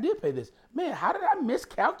this. I did pay this. Man, how did I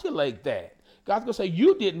miscalculate that? God's going to say,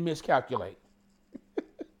 you didn't miscalculate.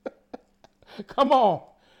 Come on.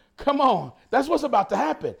 Come on. That's what's about to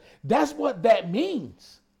happen. That's what that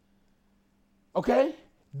means. Okay?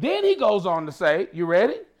 Then he goes on to say, you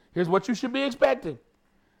ready? Here's what you should be expecting.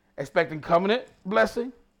 Expecting covenant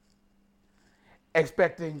blessing.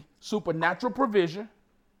 Expecting supernatural provision.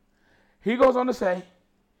 He goes on to say,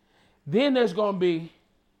 then there's going to be,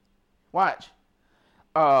 watch,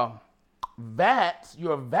 vats,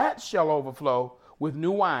 your vats shall overflow with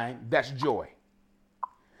new wine. That's joy.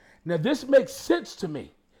 Now this makes sense to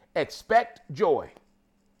me. Expect joy.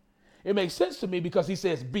 It makes sense to me because he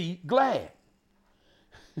says, be glad.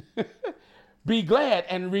 Be glad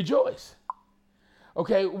and rejoice.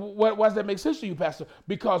 Okay, why does that make sense to you, Pastor?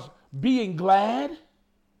 Because being glad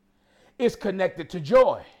is connected to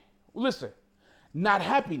joy. Listen, not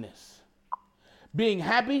happiness. Being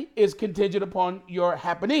happy is contingent upon your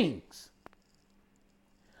happenings.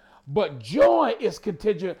 But joy is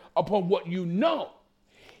contingent upon what you know.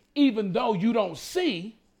 Even though you don't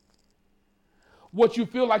see what you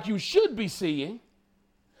feel like you should be seeing,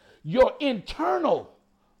 your internal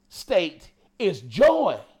state is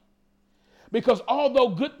joy. Because although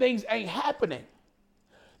good things ain't happening,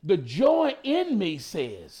 the joy in me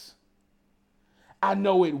says, I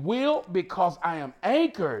know it will because I am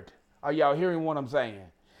anchored. Are y'all hearing what I'm saying?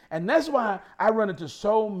 And that's why I run into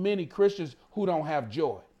so many Christians who don't have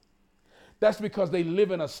joy. That's because they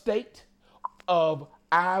live in a state of,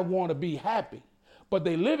 I want to be happy. But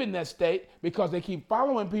they live in that state because they keep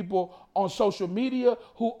following people on social media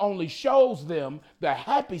who only shows them the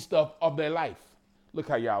happy stuff of their life. Look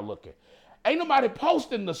how y'all looking. Ain't nobody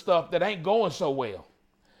posting the stuff that ain't going so well.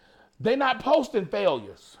 They not posting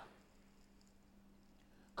failures.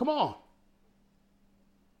 Come on.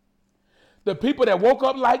 The people that woke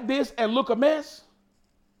up like this and look a mess,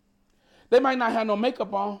 they might not have no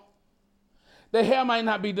makeup on. Their hair might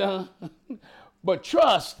not be done. But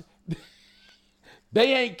trust,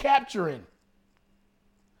 they ain't capturing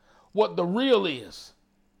what the real is.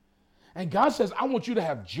 And God says, I want you to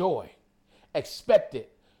have joy. Expect it.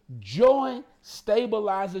 Joy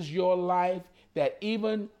stabilizes your life that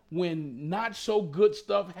even when not so good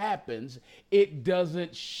stuff happens, it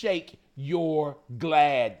doesn't shake your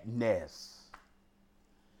gladness.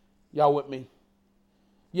 Y'all with me?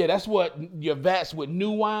 Yeah, that's what your vats with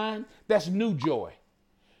new wine, that's new joy.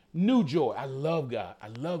 New joy. I love God. I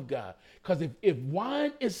love God. Because if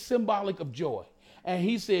wine is symbolic of joy, and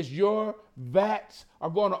he says your vats are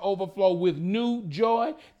going to overflow with new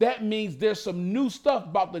joy, that means there's some new stuff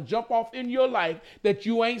about to jump off in your life that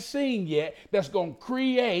you ain't seen yet that's going to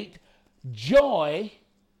create joy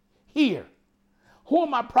here. Who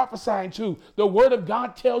am I prophesying to? The word of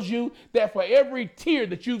God tells you that for every tear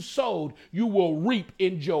that you've sowed, you will reap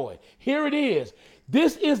in joy. Here it is.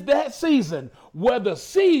 This is that season where the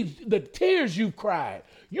seeds, the tears you've cried,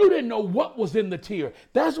 you didn't know what was in the tear.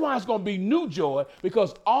 That's why it's going to be new joy,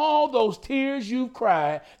 because all those tears you've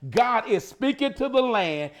cried, God is speaking to the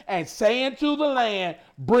land and saying to the land,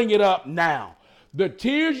 bring it up now. The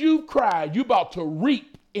tears you've cried, you about to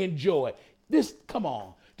reap in joy. This, come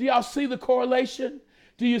on. Do y'all see the correlation?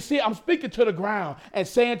 Do you see? I'm speaking to the ground and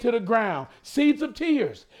saying to the ground, seeds of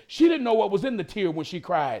tears. She didn't know what was in the tear when she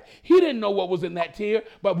cried. He didn't know what was in that tear,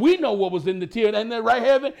 but we know what was in the tear. And then right,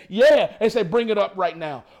 heaven? Yeah. They say, bring it up right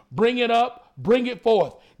now. Bring it up. Bring it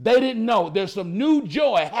forth. They didn't know. There's some new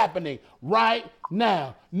joy happening right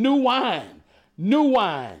now. New wine. New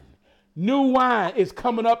wine. New wine is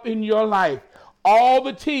coming up in your life. All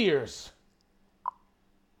the tears.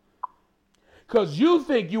 Because you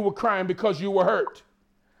think you were crying because you were hurt.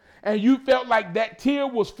 And you felt like that tear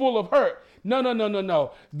was full of hurt. No.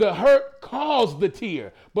 The hurt caused the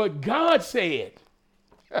tear. But God said,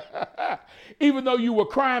 even though you were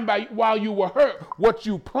crying while you were hurt, what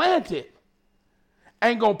you planted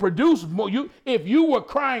ain't going to produce more. If you were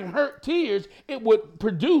crying hurt tears, it would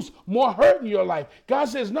produce more hurt in your life. God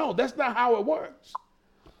says, no, that's not how it works.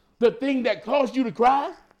 The thing that caused you to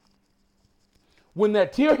cry, when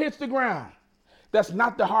that tear hits the ground, that's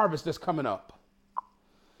not the harvest that's coming up.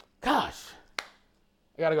 Gosh,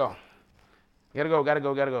 I gotta go.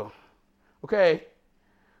 Okay.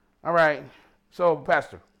 All right. So,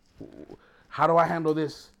 Pastor, how do I handle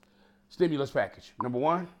this stimulus package? Number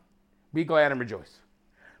one, be glad and rejoice.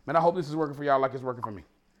 Man, I hope this is working for y'all like it's working for me.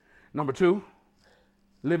 Number two,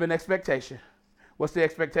 live in expectation. What's the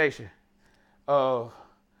expectation? Of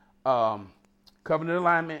covenant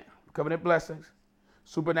alignment, covenant blessings,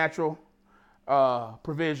 supernatural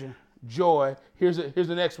provision, joy. Here's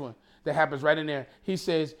the next one that happens right in there. He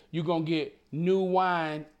says you're going to get new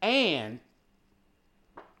wine and,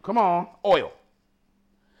 come on, oil.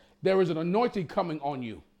 There is an anointing coming on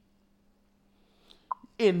you.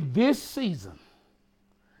 In this season,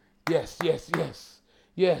 yes.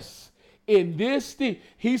 In this,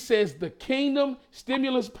 he says the kingdom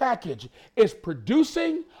stimulus package is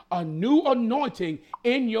producing a new anointing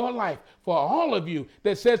in your life. For all of you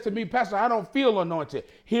that says to me, Pastor, I don't feel anointed.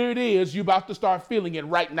 Here it is. You're about to start feeling it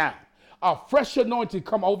right now. A fresh anointing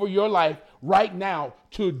come over your life right now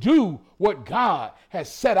to do what God has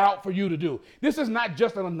set out for you to do. This is not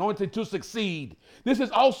just an anointing to succeed. This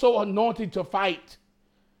is also anointing to fight.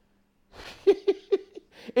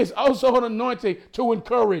 It's also an anointing to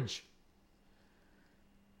encourage.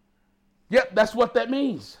 Yep, that's what that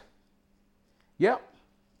means. Yep.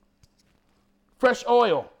 Fresh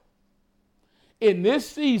oil. In this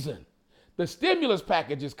season, the stimulus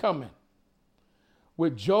package is coming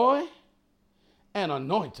with joy and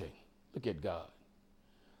anointing. Look at God.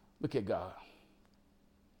 Look at God.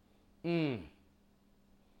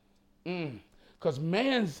 Because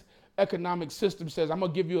man's economic system says, I'm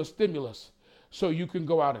going to give you a stimulus so you can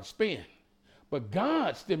go out and spend. But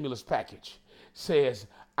God's stimulus package says,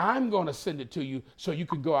 I'm going to send it to you so you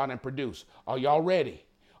can go out and produce. Are y'all ready?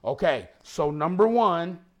 Okay, so number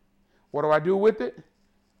one, what do I do with it?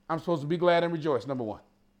 I'm supposed to be glad and rejoice, number one.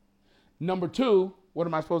 Number two, what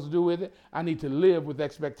am I supposed to do with it? I need to live with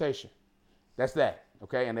expectation. That's that,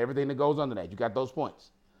 okay? And everything that goes under that. You got those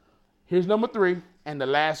points. Here's number three, and the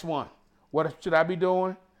last one. What should I be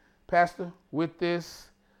doing, Pastor, with this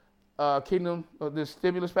kingdom, this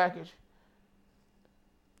stimulus package?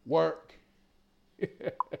 Work.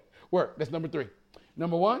 Work. That's number three.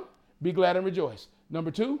 Number one, be glad and rejoice.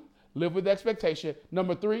 Number two, live with expectation.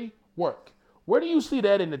 Number three, work. Where do you see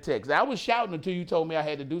that in the text? I was shouting until you told me I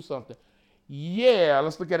had to do something. Yeah,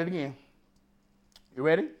 let's look at it again. You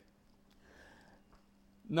ready?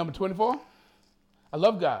 Number 24. I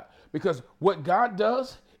love God because what God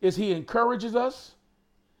does is he encourages us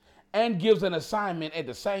and gives an assignment at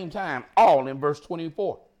the same time, all in verse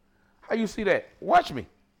 24. How you see that? Watch me.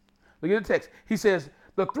 Look at the text. He says,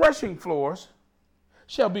 the threshing floors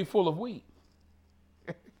shall be full of wheat,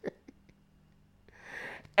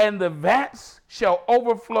 and the vats shall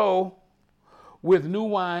overflow with new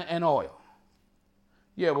wine and oil.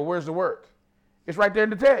 Yeah, but where's the work? It's right there in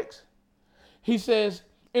the text. He says,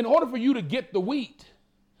 in order for you to get the wheat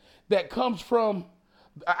that comes from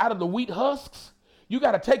out of the wheat husks, you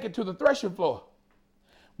got to take it to the threshing floor.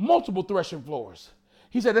 Multiple threshing floors.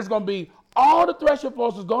 He said there's going to be all the threshing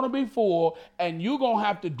floors is going to be full, and you're going to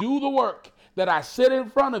have to do the work that I set in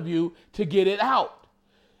front of you to get it out.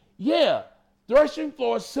 Yeah, threshing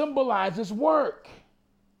floor symbolizes work.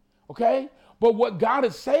 Okay? But what God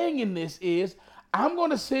is saying in this is, I'm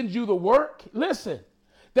going to send you the work, listen,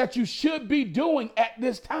 that you should be doing at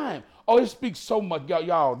this time. Oh, it speaks so much.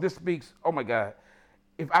 Y'all, this speaks, oh my God.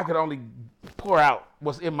 If I could only pour out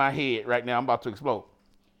what's in my head right now, I'm about to explode.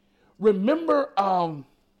 Remember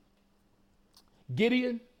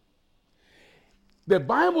Gideon? The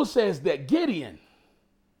Bible says that Gideon,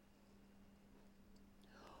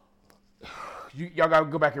 y'all got to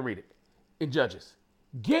go back and read it in Judges.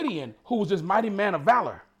 Gideon, who was this mighty man of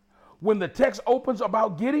valor, when the text opens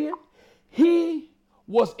about Gideon, he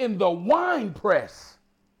was in the wine press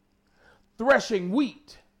threshing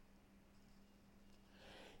wheat.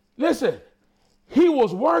 Listen, he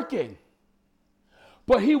was working,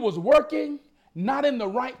 but he was working not in the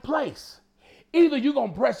right place. Either you're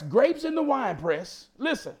going to press grapes in the wine press,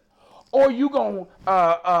 listen, or you're going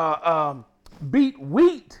to beat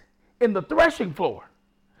wheat in the threshing floor.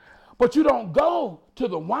 But you don't go to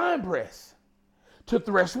the wine press to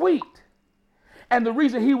thresh wheat. And the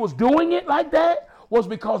reason he was doing it like that was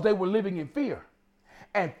because they were living in fear.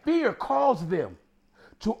 And fear caused them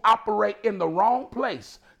to operate in the wrong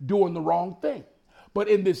place, doing the wrong thing. But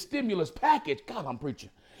in this stimulus package, God, I'm preaching.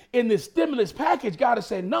 In this stimulus package, God is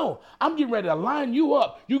saying, no, I'm getting ready to line you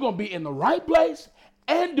up. You're going to be in the right place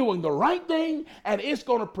and doing the right thing, and it's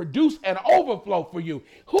going to produce an overflow for you.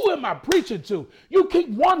 Who am I preaching to? You keep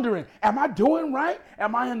wondering, am I doing right?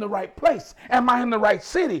 Am I in the right place? Am I in the right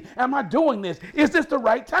city? Am I doing this? Is this the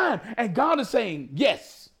right time? And God is saying,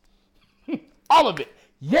 yes. All of it.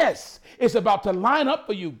 Yes, it's about to line up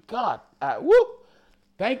for you. God, whoop,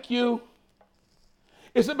 thank you.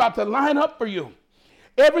 It's about to line up for you.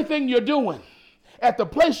 Everything you're doing, at the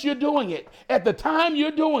place you're doing it, at the time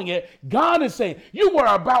you're doing it, God is saying, you were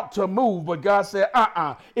about to move, but God said,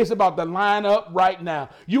 it's about to line up right now.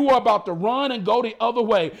 You were about to run and go the other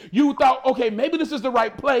way. You thought, okay, maybe this is the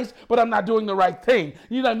right place, but I'm not doing the right thing.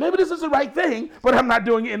 You're like, maybe this is the right thing, but I'm not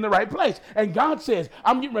doing it in the right place. And God says,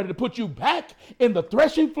 I'm getting ready to put you back in the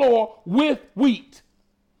threshing floor with wheat.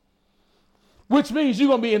 Which means you're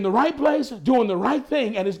going to be in the right place, doing the right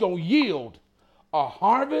thing, and it's going to yield a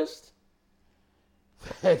harvest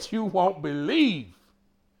that you won't believe.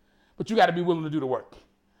 But you got to be willing to do the work.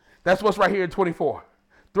 That's what's right here in 24.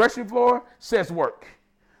 Threshing floor says work.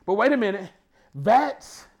 But wait a minute.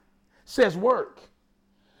 Vats says work.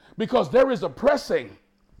 Because there is a pressing.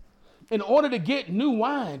 In order to get new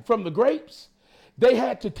wine from the grapes, they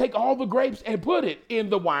had to take all the grapes and put it in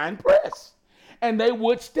the wine press. And they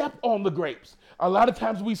would step on the grapes. A lot of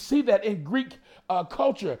times we see that in Greek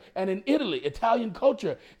culture and in Italy, Italian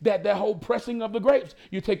culture, that whole pressing of the grapes.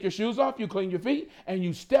 You take your shoes off, you clean your feet, and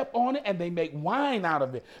you step on it, and they make wine out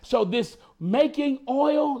of it. So this making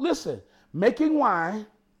oil, listen, making wine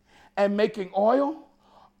and making oil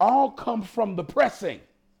all come from the pressing.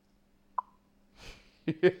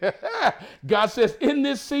 God says, in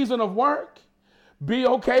this season of work, be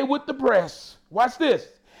okay with the press. Watch this.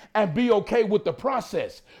 And be okay with the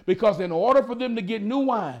process. Because in order for them to get new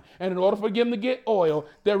wine and in order for them to get oil,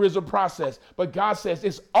 there is a process. But God says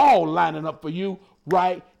it's all lining up for you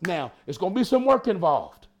right now. It's going to be some work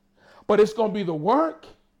involved. But it's going to be the work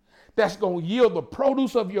that's going to yield the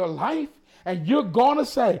produce of your life. And you're going to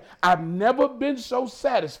say, I've never been so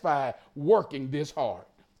satisfied working this hard.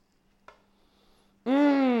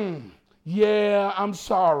 Yeah, I'm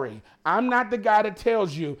sorry. I'm not the guy that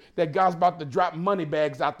tells you that God's about to drop money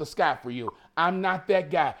bags out the sky for you. I'm not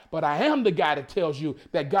that guy. But I am the guy that tells you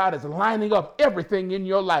that God is lining up everything in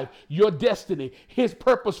your life, your destiny, his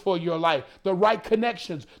purpose for your life, the right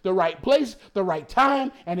connections, the right place, the right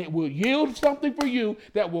time, and it will yield something for you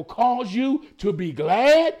that will cause you to be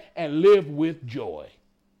glad and live with joy.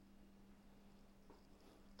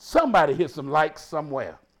 Somebody hit some likes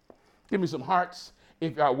somewhere. Give me some hearts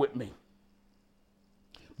if y'all with me.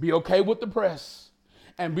 Be okay with the press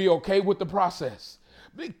and be okay with the process.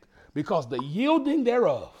 Because the yielding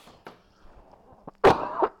thereof,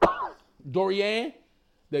 Dorian,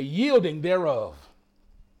 the yielding thereof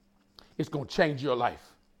is going to change your life.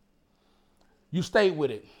 You stayed with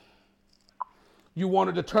it. You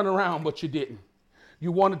wanted to turn around, but you didn't.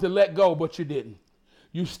 You wanted to let go, but you didn't.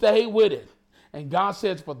 You stayed with it. And God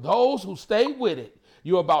says, for those who stayed with it,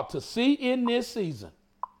 you're about to see in this season.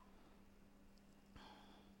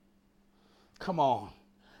 Come on.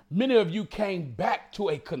 Many of you came back to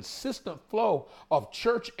a consistent flow of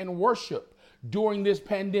church and worship during this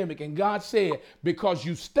pandemic. And God said, because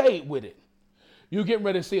you stayed with it, you're getting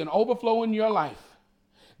ready to see an overflow in your life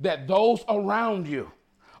that those around you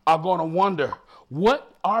are going to wonder,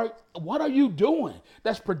 what are you doing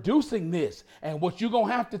that's producing this? And what you're going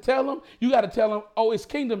to have to tell them, you got to tell them, oh, it's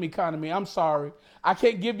kingdom economy. I'm sorry. I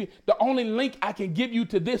can't give you, the only link I can give you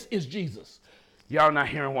to this is Jesus. Y'all not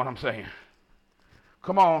hearing what I'm saying.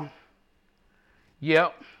 Come on.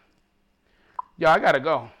 Yep. Yeah, I got to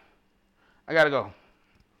go.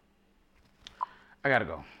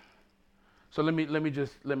 So let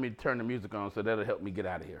me turn the music on so that'll help me get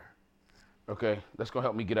out of here. Okay? That's going to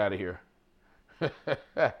help me get out of here.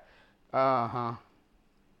 Uh-huh.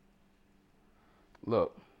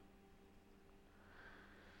 Look.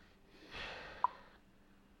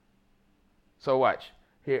 So watch.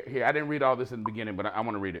 Here, I didn't read all this in the beginning, but I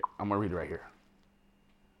want to read it. I'm going to read it right here.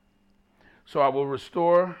 So I will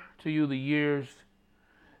restore to you the years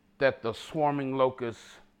that the swarming locust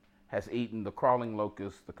has eaten, the crawling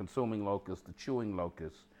locust, the consuming locust, the chewing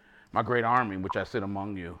locust, my great army which I sent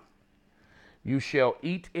among you. You shall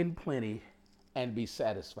eat in plenty and be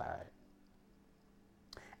satisfied,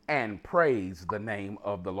 and praise the name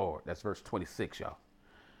of the Lord. That's verse 26, y'all.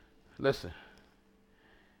 Listen.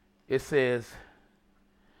 It says,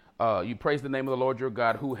 you praise the name of the Lord your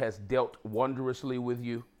God who has dealt wondrously with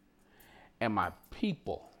you. And my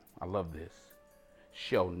people, I love this,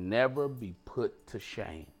 shall never be put to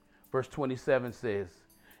shame. Verse 27 says,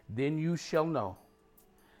 then you shall know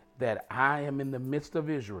that I am in the midst of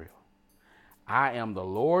Israel. I am the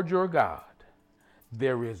Lord your God.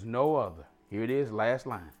 There is no other. Here it is, last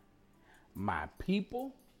line. My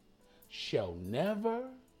people shall never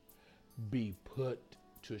be put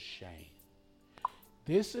to shame.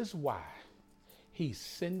 This is why he's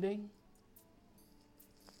sending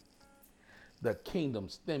the kingdom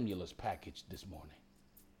stimulus package this morning.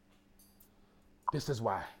 This is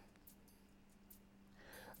why.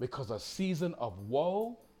 Because a season of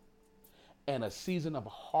woe and a season of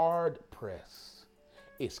hard press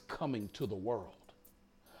is coming to the world.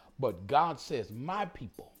 But God says, my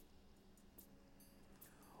people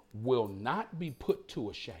will not be put to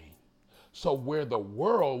a shame. So where the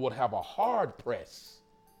world would have a hard press,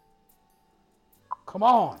 come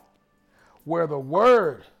on, where the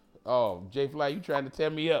word, oh, J Fly, you trying to tear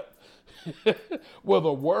me up. Where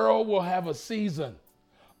the world will have a season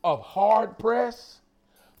of hard press,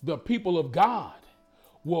 the people of God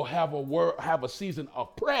will have a season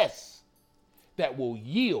of press that will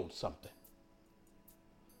yield something.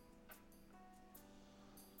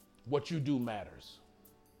 What you do matters.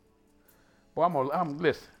 Boy,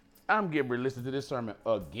 I'm getting ready to listen to this sermon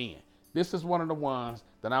again. This is one of the ones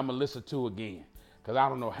that I'm going to listen to again. Because I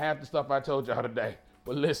don't know half the stuff I told y'all today.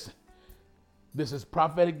 But listen, this is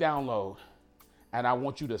prophetic download. And I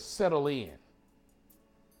want you to settle in.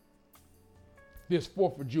 This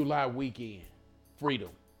 4th of July weekend, freedom.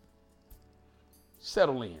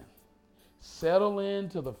 Settle in. Settle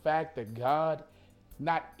into the fact that God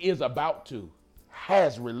not is about to,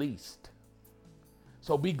 has released.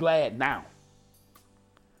 So be glad now.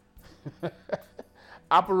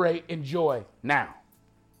 Operate in joy now.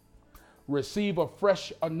 Receive a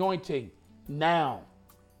fresh anointing now.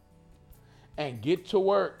 And get to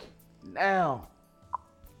work now.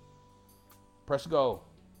 Press go.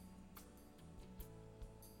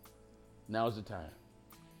 Now's the time.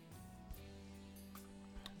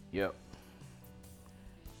 Yep.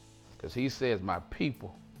 Because he says, my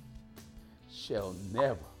people shall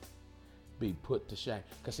never be put to shame.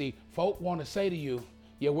 Because see, folk want to say to you,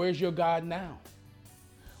 yeah, where's your God now?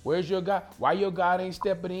 Where's your God? Why your God ain't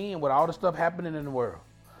stepping in with all the stuff happening in the world?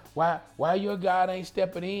 Why your God ain't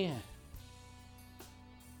stepping in?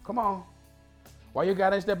 Come on. Why your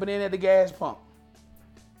God ain't stepping in at the gas pump?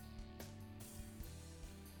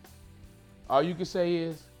 All you can say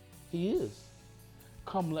is, he is.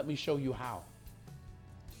 Come, let me show you how.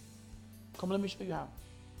 Come, let me show you how.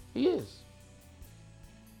 He is.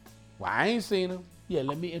 Well, I ain't seen him. Yeah,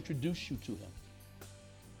 let me introduce you to him.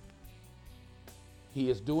 He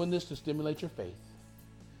is doing this to stimulate your faith.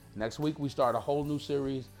 Next week, we start a whole new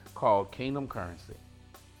series called Kingdom Currency.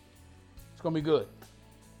 It's going to be good.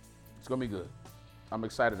 It's going to be good. I'm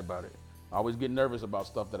excited about it. I always get nervous about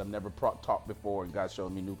stuff that I've never taught before, and God's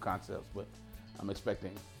showing me new concepts, but I'm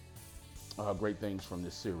expecting great things from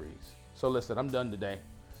this series. So listen, I'm done today.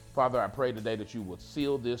 Father, I pray today that you would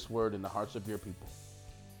seal this word in the hearts of your people.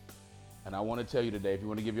 And I want to tell you today, if you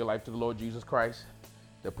want to give your life to the Lord Jesus Christ,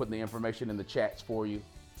 they're putting the information in the chats for you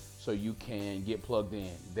so you can get plugged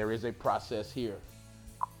in. There is a process here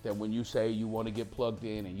that when you say you want to get plugged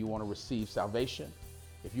in and you want to receive salvation,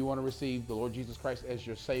 if you want to receive the Lord Jesus Christ as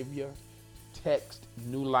your Savior, text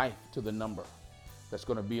New Life to the number that's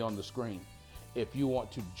going to be on the screen. If you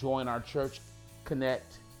want to join our church,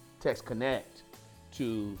 text connect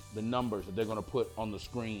to the numbers that they're going to put on the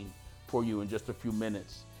screen for you in just a few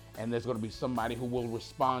minutes. And there's going to be somebody who will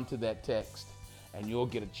respond to that text, and you'll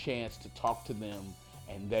get a chance to talk to them,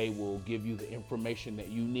 and they will give you the information that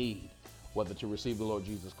you need, whether to receive the Lord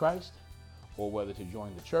Jesus Christ or whether to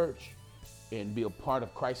join the church and be a part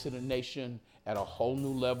of Christ in the Nation at a whole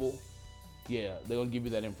new level. Yeah, they're going to give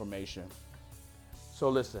you that information. So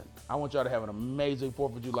listen, I want y'all to have an amazing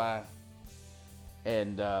 4th of July,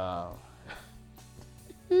 and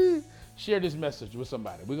share this message with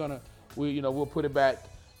somebody. We'll put it back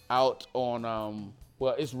out on,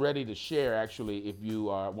 it's ready to share actually. If you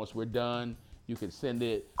are, once we're done, you can send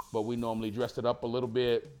it, but we normally dress it up a little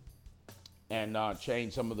bit and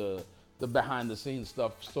change some of the behind the scenes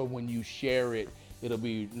stuff. So when you share it, it'll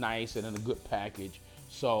be nice and in a good package.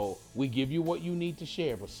 So we give you what you need to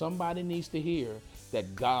share, but somebody needs to hear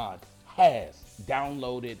that God has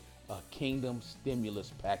downloaded a kingdom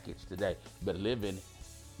stimulus package today. You better live in it.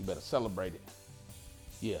 You better celebrate it.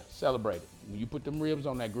 Yeah, celebrate it. When you put them ribs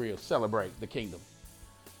on that grill, celebrate the kingdom.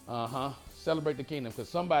 Celebrate the kingdom, because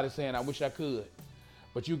somebody's saying, I wish I could,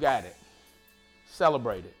 but you got it.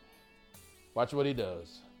 Celebrate it. Watch what he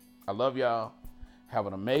does. I love y'all. Have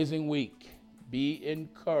an amazing week. Be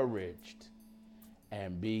encouraged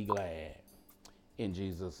and be glad. In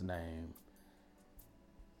Jesus' name.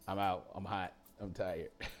 I'm out. I'm hot. I'm tired.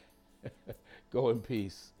 Go in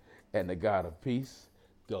peace, and the God of peace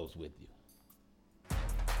goes with you.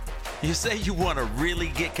 You say you want to really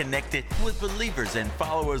get connected with believers and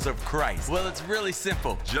followers of Christ. Well, it's really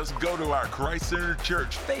simple. Just go to our Christ Center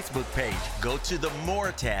Church Facebook page. Go to the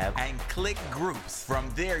More tab and click Groups. From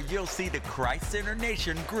there, you'll see the Christ Center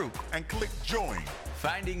Nation group. and click Join.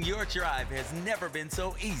 Finding your tribe has never been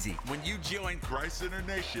so easy when you join Christ Center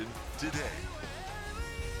Nation today.